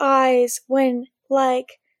Faith's eyes when,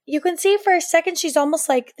 like, you can see for a second she's almost,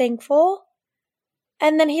 like, thankful.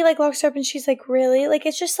 And then he, like, locks her up and she's like, really? Like,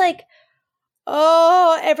 it's just like,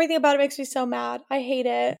 oh, everything about it makes me so mad. I hate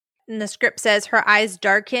it. And the script says her eyes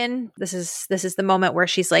darken. This is the moment where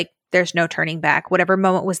she's like, there's no turning back. Whatever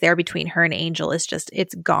moment was there between her and Angel is just,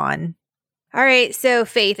 it's gone. All right, so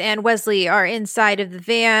Faith and Wesley are inside of the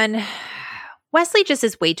van. Wesley just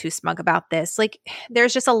is way too smug about this. Like,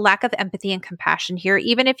 there's just a lack of empathy and compassion here.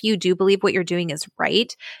 Even if you do believe what you're doing is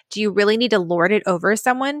right, do you really need to lord it over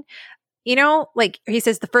someone? Like he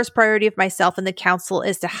says, the first priority of myself and the council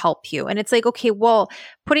is to help you. And it's like, okay, well,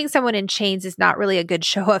 putting someone in chains is not really a good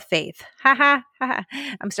show of faith. Ha ha ha.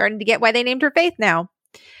 I'm starting to get why they named her Faith now.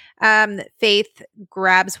 Faith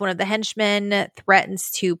grabs one of the henchmen,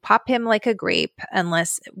 threatens to pop him like a grape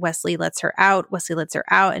unless Wesley lets her out. Wesley lets her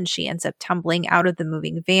out, and she ends up tumbling out of the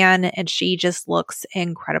moving van, and she just looks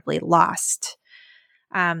incredibly lost.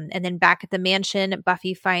 And then back at the mansion,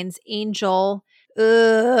 Buffy finds Angel.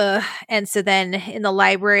 And so then in the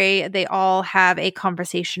library, they all have a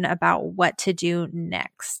conversation about what to do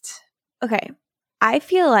next. Okay. I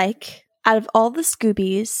feel like out of all the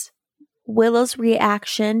Scoobies, Willow's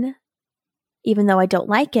reaction, even though I don't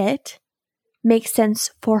like it, makes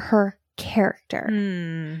sense for her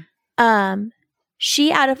character.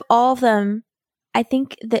 She, out of all of them, I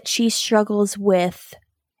think that she struggles with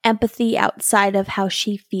empathy outside of how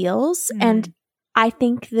she feels. And I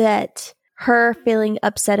think that her feeling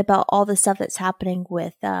upset about all the stuff that's happening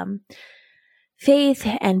with Faith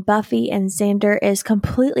and Buffy and Xander is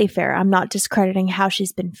completely fair. I'm not discrediting how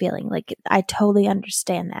she's been feeling. Like, I totally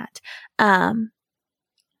understand that.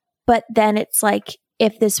 But then it's like,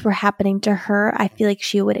 if this were happening to her, I feel like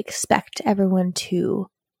she would expect everyone to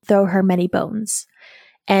throw her many bones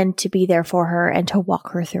and to be there for her and to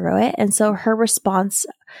walk her through it. And so her response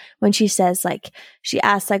when she says, like, she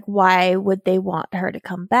asks, like, why would they want her to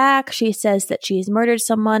come back? She says that she's murdered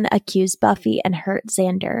someone, accused Buffy, and hurt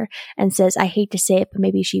Xander, and says, I hate to say it, but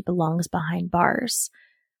maybe she belongs behind bars.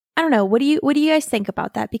 I don't know. What do you guys think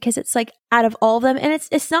about that? Because it's like, out of all of them, and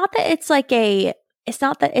it's not that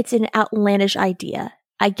it's an outlandish idea.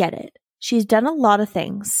 I get it. She's done a lot of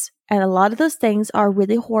things, and a lot of those things are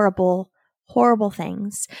really horrible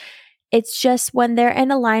things. It's just when they're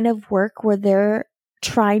in a line of work where they're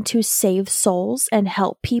trying to save souls and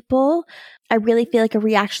help people, I really feel like a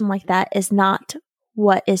reaction like that is not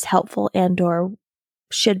what is helpful and or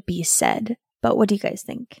should be said. But what do you guys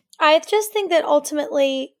think? I just think that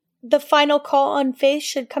ultimately the final call on Faith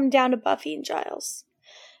should come down to Buffy and Giles.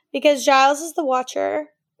 Because Giles is the Watcher,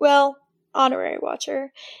 well, honorary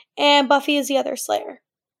Watcher, and Buffy is the other Slayer.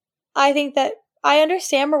 I think that I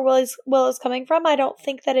understand where Willow's coming from. I don't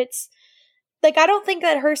think that it's I don't think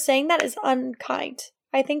that her saying that is unkind.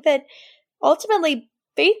 I think that ultimately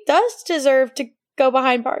Faith does deserve to go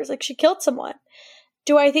behind bars. Like, she killed someone.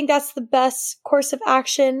 Do I think that's the best course of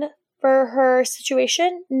action for her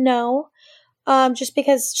situation? No. just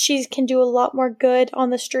because she can do a lot more good on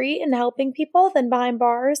the street and helping people than behind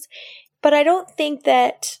bars. But I don't think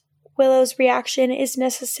that Willow's reaction is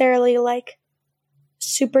necessarily like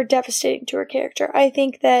super devastating to her character. I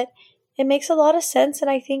think that it makes a lot of sense,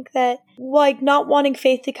 and I think that like not wanting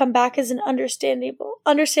Faith to come back is an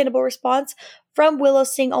understandable response from Willow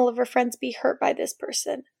seeing all of her friends be hurt by this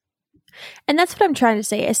person. And that's what I'm trying to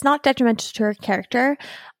say. It's not detrimental to her character.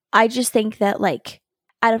 I just think that like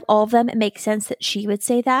out of all of them, it makes sense that she would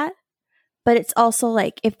say that. But it's also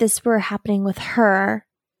like if this were happening with her,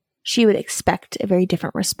 she would expect a very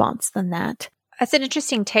different response than that. That's an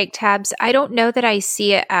interesting take, Tabs. I don't know that I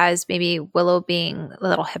see it as maybe Willow being a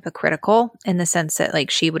little hypocritical in the sense that like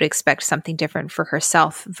she would expect something different for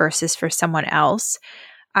herself versus for someone else.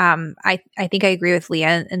 I think I agree with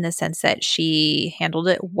Leah in the sense that she handled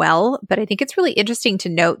it well, but I think it's really interesting to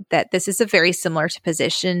note that this is a very similar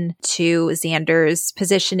position to Xander's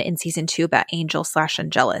position in season 2 about Angel /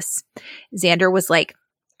 Angelus. Xander was like,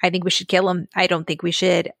 I think we should kill him. I don't think we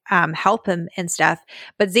should help him and stuff.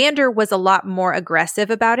 But Xander was a lot more aggressive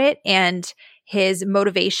about it, and his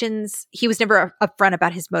motivations, he was never upfront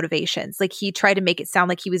about his motivations. Like he tried to make it sound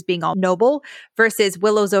like he was being all noble versus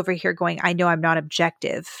Willow's over here going, I know I'm not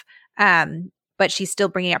objective. But she's still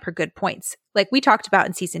bringing up her good points. Like we talked about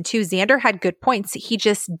in season 2, Xander had good points. He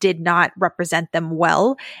just did not represent them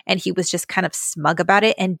well. And he was just kind of smug about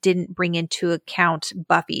it and didn't bring into account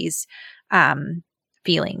Buffy's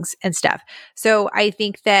feelings and stuff. So I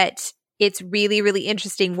think that it's really, really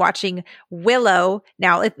interesting watching Willow.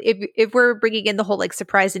 Now, if we're bringing in the whole like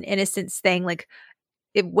surprise and innocence thing, like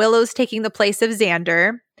if Willow's taking the place of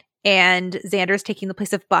Xander and Xander's taking the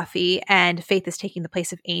place of Buffy and Faith is taking the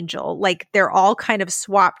place of Angel, like they're all kind of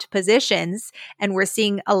swapped positions, and we're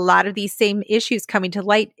seeing a lot of these same issues coming to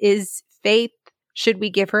light. Is Faith, should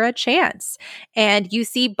we give her a chance? And you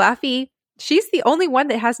see Buffy, she's the only one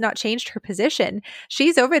that has not changed her position.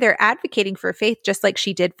 She's over there advocating for Faith just like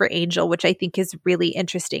she did for Angel, which I think is really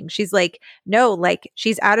interesting. She's like, no, like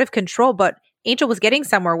she's out of control, but Angel was getting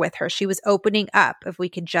somewhere with her. She was opening up if we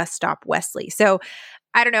could just stop Wesley. So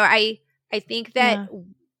I don't know. I think that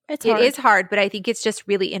it is hard, but I think it's just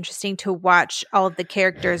really interesting to watch all of the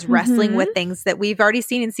characters wrestling with things that we've already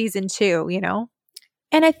seen in season 2, you know?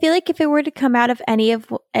 And I feel like if it were to come out of any of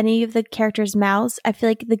the characters' mouths, I feel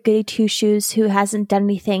like the goody two-shoes who hasn't done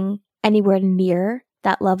anything anywhere near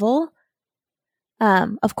that level,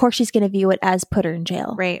 of course she's going to view it as put her in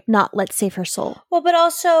jail. Right. Not let's save her soul. Well, but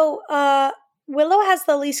also Willow has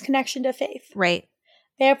the least connection to Faith. Right.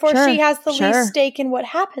 Therefore, she has the least stake in what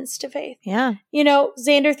happens to Faith. Yeah. You know,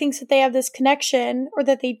 Xander thinks that they have this connection, or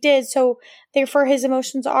that they did, so therefore his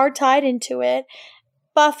emotions are tied into it.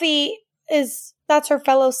 Buffy that's her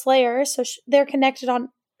fellow Slayer, so they're connected on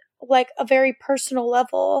like a very personal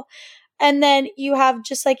level. And then you have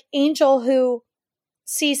just like Angel, who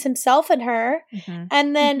sees himself in her,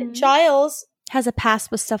 and then Giles has a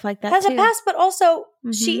past with stuff like that. Has a past, but also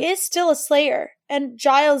she is still a Slayer, and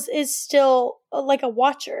Giles is still like a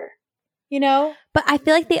Watcher, you know? But I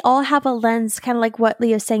feel like they all have a lens, kind of like what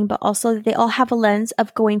Leah's saying, but also they all have a lens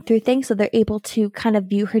of going through things, so they're able to kind of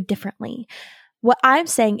view her differently. What I'm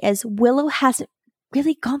saying is Willow hasn't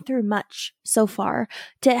really gone through much so far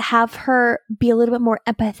to have her be a little bit more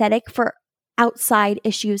empathetic for outside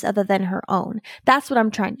issues other than her own. That's what I'm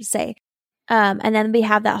trying to say. And then we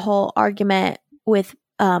have that whole argument with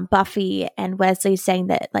Buffy and Wesley saying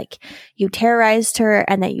that like you terrorized her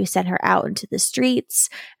and that you sent her out into the streets.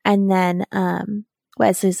 And then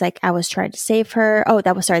Wesley's like, I was trying to save her. Oh,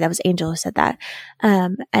 that was Angel who said that.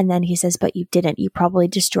 And then he says, but you didn't. You probably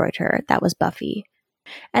destroyed her. That was Buffy.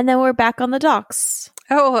 And then we're back on the docks.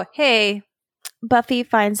 Oh, hey. Buffy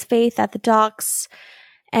finds Faith at the docks,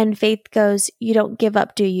 and Faith goes, you don't give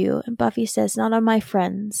up, do you? And Buffy says, not on my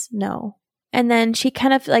friends, no. And then she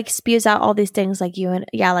kind of like spews out all these things like you and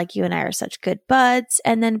I are such good buds.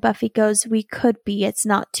 And then Buffy goes, we could be, it's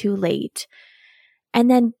not too late. And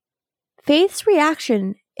then Faith's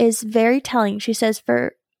reaction is very telling. She says,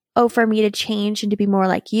 for me to change and to be more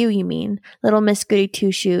like you mean? Little Miss Goody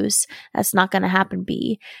Two-Shoes. That's not going to happen,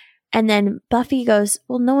 B. And then Buffy goes,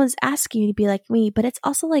 well, no one's asking you to be like me, but it's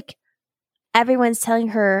also like everyone's telling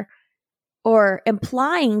her or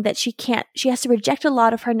implying that she has to reject a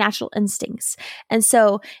lot of her natural instincts. And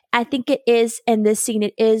so I think it is, in this scene,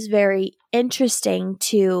 it is very interesting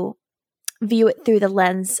to view it through the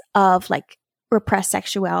lens of like repressed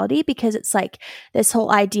sexuality, because it's like this whole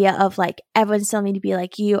idea of like everyone's telling me to be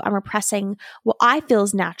like you. I'm repressing what I feel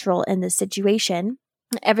is natural in this situation.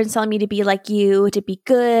 Everyone's telling me to be like you, to be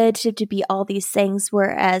good, to be all these things,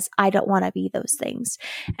 whereas I don't want to be those things.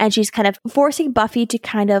 And she's kind of forcing Buffy to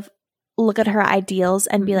kind of look at her ideals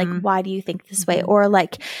and be like, why do you think this way? Or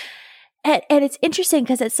like, and it's interesting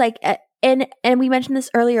because it's like, and we mentioned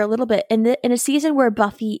this earlier a little bit, in a season where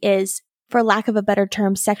Buffy is, for lack of a better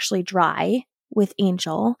term, sexually dry with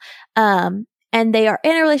Angel, and they are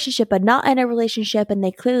in a relationship but not in a relationship, and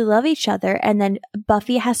they clearly love each other, and then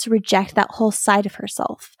Buffy has to reject that whole side of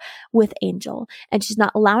herself with Angel, and she's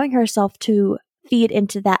not allowing herself to feed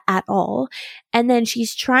into that at all. And then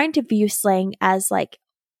she's trying to view slaying as like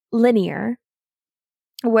linear,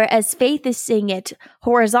 whereas Faith is seeing it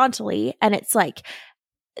horizontally, and it's like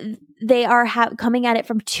they are coming at it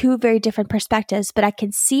from two very different perspectives. But I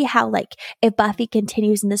can see how, like, if Buffy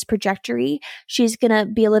continues in this trajectory, she's gonna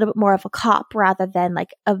be a little bit more of a cop rather than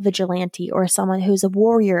like a vigilante or someone who's a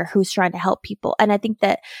warrior who's trying to help people. And I think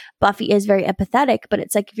that Buffy is very empathetic, but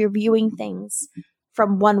it's like if you're viewing things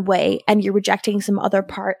from one way and you're rejecting some other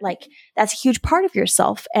part, like that's a huge part of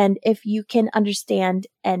yourself. And if you can understand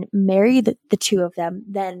and marry the two of them,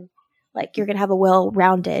 then like you're gonna have a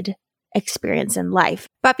well-rounded experience in life.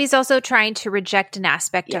 Buffy's also trying to reject an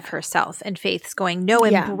aspect of herself, and Faith's going, no,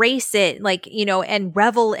 embrace it, like, you know, and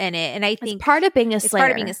revel in it. And I think it's part of being a slayer. It's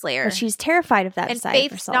part of being a slayer. But she's terrified of that and side Faith's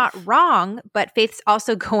of herself. not wrong, but Faith's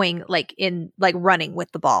also going like running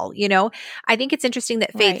with the ball, you know? I think it's interesting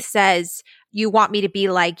that Faith says, you want me to be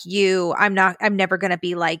like you. I'm never going to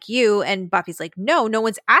be like you. And Buffy's like, no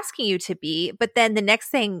one's asking you to be. But then the next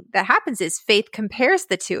thing that happens is Faith compares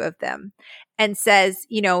the two of them and says,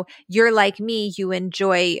 you know, you're like me. You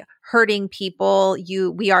enjoy hurting people.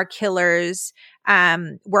 We are killers.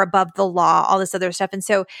 We're above the law, all this other stuff. And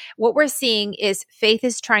so what we're seeing is Faith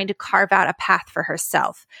is trying to carve out a path for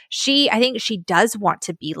herself. I think she does want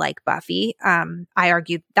to be like Buffy. I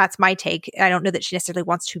argue that's my take. I don't know that she necessarily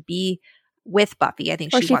wants to be with Buffy. I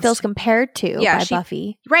think she feels compared to by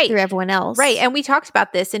Buffy through everyone else. Right. And we talked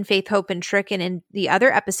about this in Faith, Hope, and Trick and in the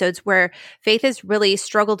other episodes where Faith has really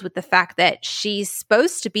struggled with the fact that she's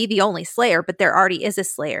supposed to be the only Slayer, but there already is a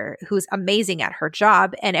Slayer who's amazing at her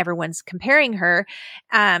job and everyone's comparing her.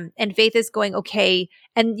 And Faith is going, okay.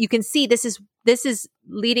 And you can see this is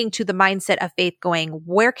leading to the mindset of Faith going,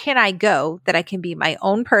 where can I go that I can be my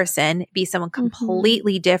own person, be someone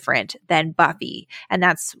completely different than Buffy? And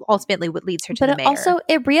that's ultimately what leads her to the mayor. But also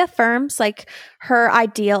it reaffirms like her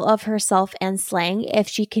ideal of herself and slaying if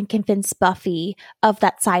she can convince Buffy of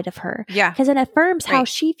that side of her. Yeah. Because it affirms how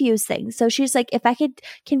she views things. So she's like, if I could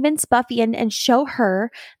convince Buffy and show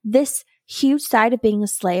her this huge side of being a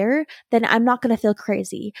slayer, then I'm not going to feel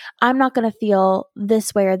crazy. I'm not going to feel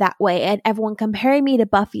this way or that way. And everyone comparing me to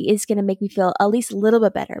Buffy is going to make me feel at least a little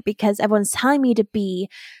bit better because everyone's telling me to be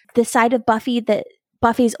the side of Buffy that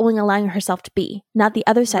Buffy is only allowing herself to be, not the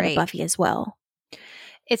other side of Buffy as well.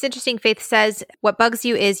 It's interesting. Faith says, what bugs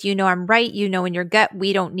you is, you know, I'm right. You know, in your gut,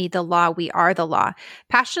 we don't need the law. We are the law.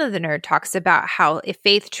 Passion of the Nerd talks about how if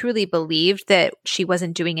Faith truly believed that she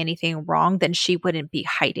wasn't doing anything wrong, then she wouldn't be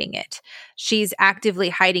hiding it. She's actively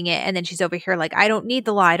hiding it. And then she's over here like, I don't need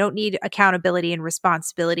the law. I don't need accountability and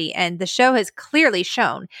responsibility. And the show has clearly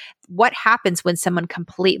shown what happens when someone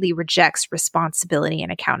completely rejects responsibility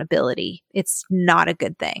and accountability. It's not a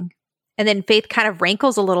good thing. And then Faith kind of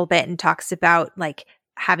rankles a little bit and talks about like,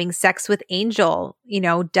 having sex with Angel, you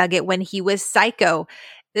know, dug it when he was psycho.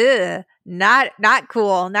 Ugh, not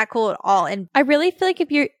cool. Not cool at all. And I really feel like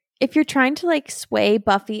if you're trying to like sway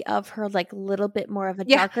Buffy of her like little bit more of a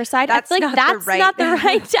darker side, I feel like that's not the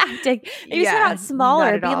right tactic. You start out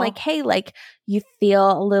smaller, being like, hey, like you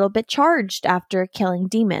feel a little bit charged after killing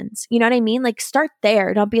demons. You know what I mean? Like start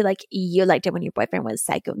there. Don't be like, you liked it when your boyfriend was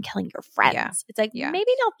psycho and killing your friends. Yeah. It's like,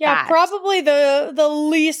 maybe not that. Probably the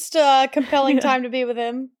least compelling time to be with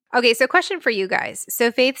him. Okay, so question for you guys.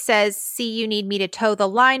 So Faith says, see, you need me to toe the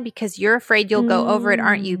line because you're afraid you'll go over it,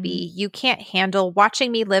 aren't you, B? You can't handle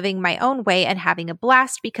watching me living my own way and having a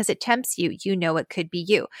blast because it tempts you. You know it could be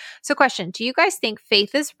you. So question, do you guys think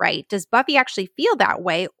Faith is right? Does Buffy actually feel that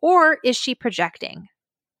way, or is she projecting?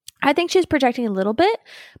 I think she's projecting a little bit,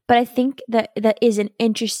 but I think that is an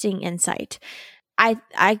interesting insight.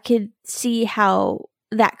 I could see how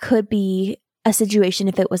that could be a situation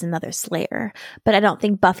if it was another Slayer, but I don't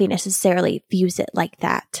think Buffy necessarily views it like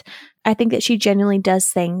that. I think that she genuinely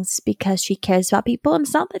does things because she cares about people, and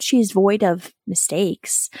it's not that she's void of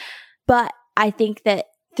mistakes, but I think that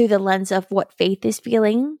through the lens of what Faith is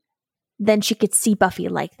feeling, then she could see Buffy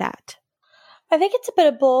like that. I think it's a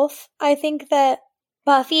bit of both. I think that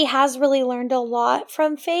Buffy has really learned a lot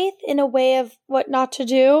from Faith in a way of what not to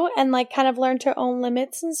do and like kind of learned her own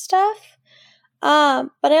limits and stuff.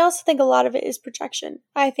 But I also think a lot of it is projection.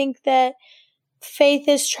 I think that Faith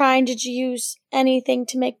is trying to use anything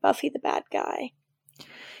to make Buffy the bad guy.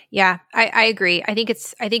 Yeah, I agree. I think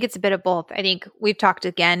it's a bit of both. I think we've talked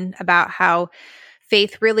again about how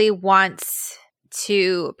Faith really wants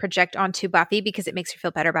to project onto Buffy because it makes her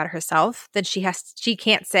feel better about herself. Then she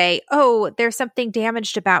can't say, "Oh, there's something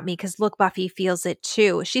damaged about me," because look, Buffy feels it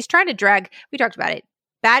too. She's trying to drag, we talked about it,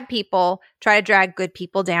 bad people try to drag good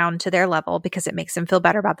people down to their level because it makes them feel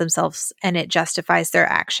better about themselves and it justifies their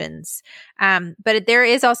actions. But there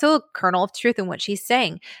is also a kernel of truth in what she's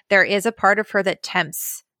saying. There is a part of her that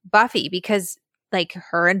tempts Buffy because like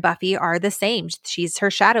her and Buffy are the same. She's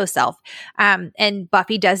her shadow self. And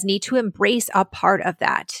Buffy does need to embrace a part of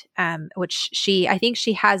that, which I think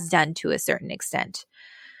she has done to a certain extent.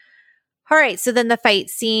 All right, so then the fight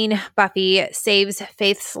scene, Buffy saves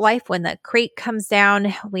Faith's life when the crate comes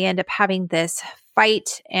down. We end up having this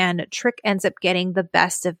fight and Trick ends up getting the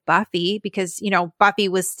best of Buffy because, Buffy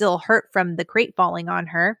was still hurt from the crate falling on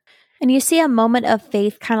her. And you see a moment of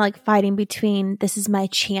Faith kind of like fighting between this is my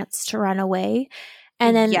chance to run away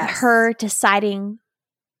and then her deciding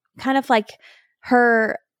kind of like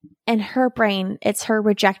her in her brain, it's her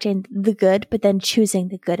rejecting the good, but then choosing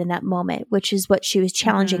the good in that moment, which is what she was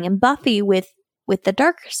challenging in Buffy with the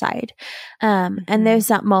darker side. And there's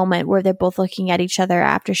that moment where they're both looking at each other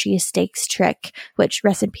after she stakes Trick, which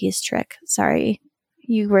rest in peace, Trick. Sorry,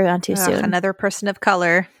 you were on too soon. Another person of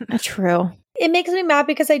color. True. It makes me mad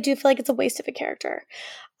because I do feel like it's a waste of a character.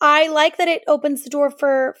 I like that it opens the door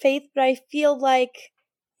for Faith, but I feel like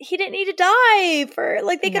he didn't need to die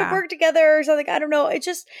they could have worked together or something. I don't know.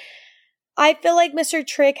 I feel like Mr.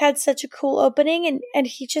 Trick had such a cool opening and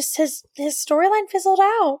he just, his storyline fizzled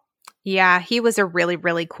out. Yeah, he was a really,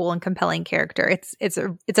 really cool and compelling character. It's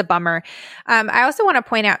a bummer. I also want to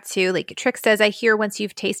point out too, like Trick says, I hear once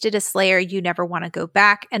you've tasted a Slayer, you never want to go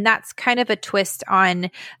back. And that's kind of a twist on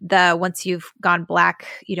the once you've gone black,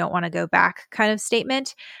 you don't want to go back kind of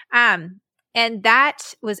statement. And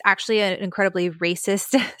that was actually an incredibly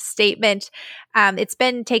racist statement. It's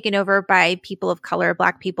been taken over by people of color,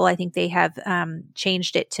 Black people. I think they have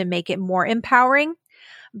changed it to make it more empowering.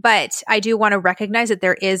 But I do want to recognize that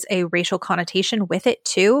there is a racial connotation with it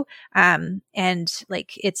too. And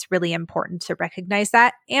it's really important to recognize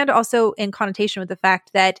that. And also in connotation with the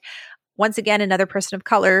fact that once again, another person of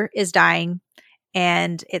color is dying.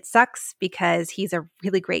 And it sucks because he's a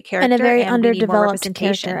really great character. And a very underdeveloped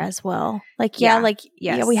character as well.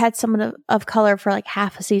 We had someone of color for like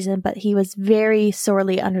half a season, but he was very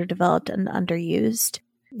sorely underdeveloped and underused.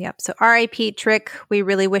 Yep. So R.I.P. Trick. We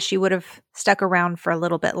really wish you would have stuck around for a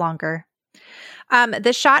little bit longer.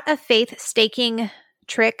 The shot of Faith staking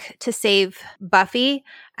Trick to save Buffy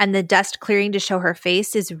and the dust clearing to show her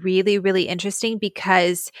face is really, really interesting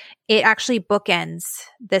because it actually bookends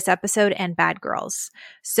this episode and Bad Girls.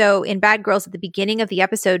 So in Bad Girls, at the beginning of the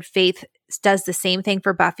episode, Faith does the same thing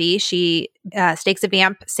for Buffy. She stakes a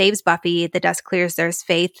vamp, saves Buffy, the dust clears, there's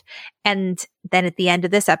Faith. And then at the end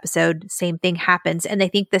of this episode, same thing happens. And I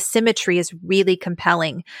think the symmetry is really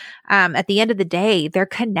compelling. At the end of the day, they're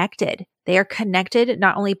connected. They are connected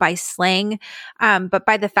not only by slang, but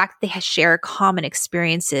by the fact that they share common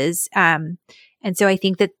experiences. And so I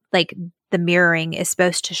think that like the mirroring is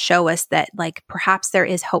supposed to show us that like perhaps there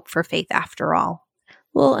is hope for Faith after all.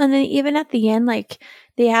 Well, and then even at the end, like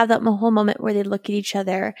they have that whole moment where they look at each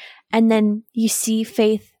other and then you see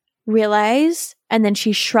Faith realize and then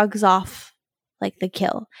she shrugs off like the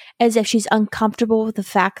kill as if she's uncomfortable with the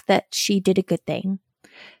fact that she did a good thing.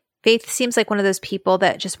 Faith seems like one of those people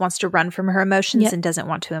that just wants to run from her emotions and doesn't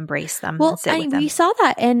want to embrace them and sit with them. We saw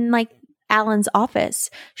that in like Alan's office.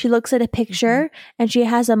 She looks at a picture and she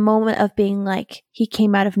has a moment of being like, he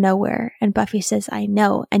came out of nowhere. And Buffy says, I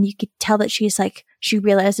know. And you could tell that she's like, she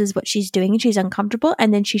realizes what she's doing and she's uncomfortable.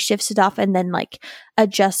 And then she shifts it off and then like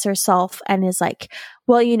adjusts herself and is like,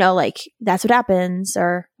 well, like that's what happens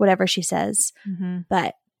or whatever she says.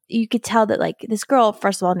 But you could tell that like this girl,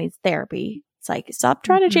 first of all, needs therapy. It's like, stop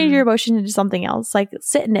trying to change your emotion into something else. Like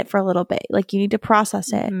sit in it for a little bit. Like you need to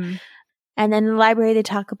process it. And then in the library, they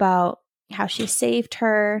talk about how she saved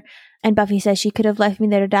her. And Buffy says she could have left me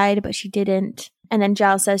there to die, but she didn't. And then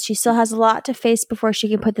Giles says she still has a lot to face before she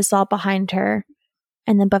can put this all behind her.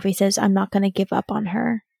 And then Buffy says, I'm not going to give up on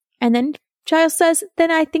her. And then Giles says,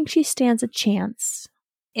 then I think she stands a chance.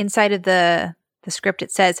 Inside of the script,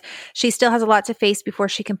 it says she still has a lot to face before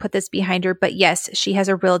she can put this behind her. But yes, she has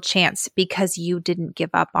a real chance because you didn't give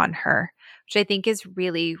up on her, which I think is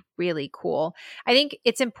really, really cool. I think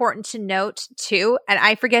it's important to note too, and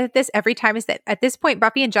I forget this every time, is that at this point,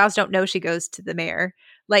 Buffy and Giles don't know she goes to the mayor.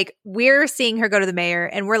 Like we're seeing her go to the mayor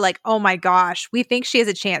and we're like, oh my gosh, we think she has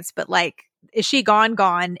a chance, but like, is she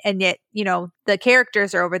gone? And yet, the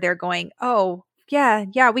characters are over there going, oh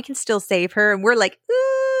yeah, we can still save her. And we're like, ooh.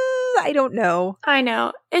 I don't know. I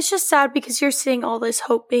know. It's just sad because you're seeing all this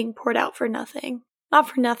hope being poured out for nothing. Not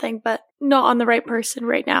for nothing, but not on the right person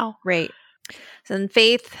right now. Right. So then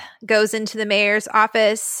Faith goes into the mayor's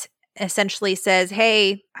office, essentially says,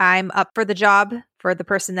 hey, I'm up for the job for the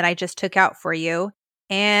person that I just took out for you.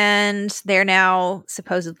 And they're now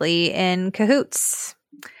supposedly in cahoots.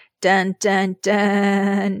 Dun, dun,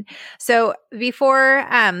 dun. So before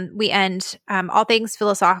we end, All Things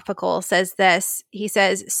Philosophical says this. He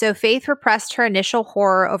says, so Faith repressed her initial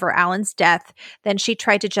horror over Alan's death. Then she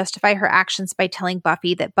tried to justify her actions by telling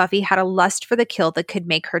Buffy that Buffy had a lust for the kill that could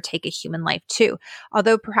make her take a human life too,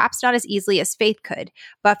 although perhaps not as easily as Faith could.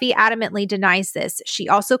 Buffy adamantly denies this. She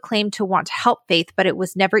also claimed to want to help Faith, but it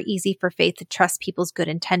was never easy for Faith to trust people's good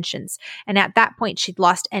intentions. And at that point, she'd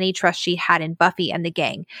lost any trust she had in Buffy and the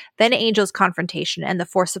gang. Then Angel's confrontation and the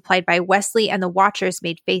force supplied by Wesley and the Watchers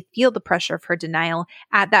made Faith feel the pressure of her denial.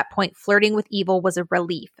 At that point, flirting with evil was a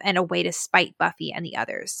relief and a way to spite Buffy and the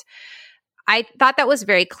others. I thought that was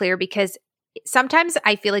very clear because sometimes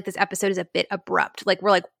I feel like this episode is a bit abrupt. Like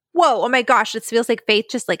we're like, whoa, oh my gosh, it feels like Faith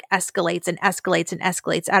just like escalates and escalates and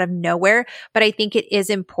escalates out of nowhere. But I think it is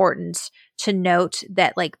important to note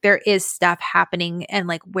that like there is stuff happening and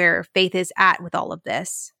like where Faith is at with all of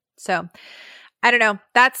this. So I don't know.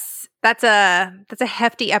 That's a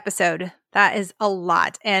hefty episode. That is a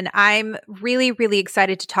lot. And I'm really, really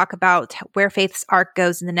excited to talk about where Faith's arc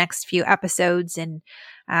goes in the next few episodes. And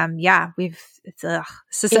this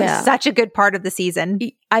is such a good part of the season.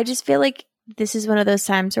 I just feel like this is one of those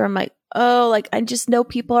times where I'm like, oh, like I just know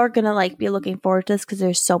people are going to like be looking forward to this because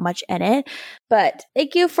there's so much in it. But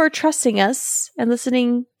thank you for trusting us and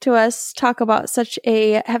listening to us talk about such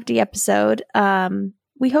a hefty episode.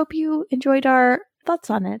 We hope you enjoyed our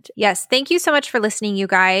thoughts on it. Yes. Thank you so much for listening, you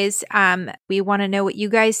guys. We want to know what you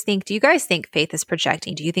guys think. Do you guys think Faith is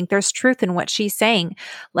projecting? Do you think there's truth in what she's saying?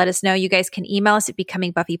 Let us know. You guys can email us at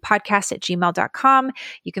becomingbuffypodcast@gmail.com.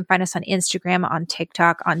 You can find us on Instagram, on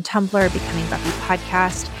TikTok, on Tumblr, Becoming Buffy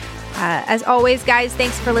Podcast. As always, guys,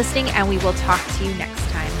 thanks for listening, and we will talk to you next time.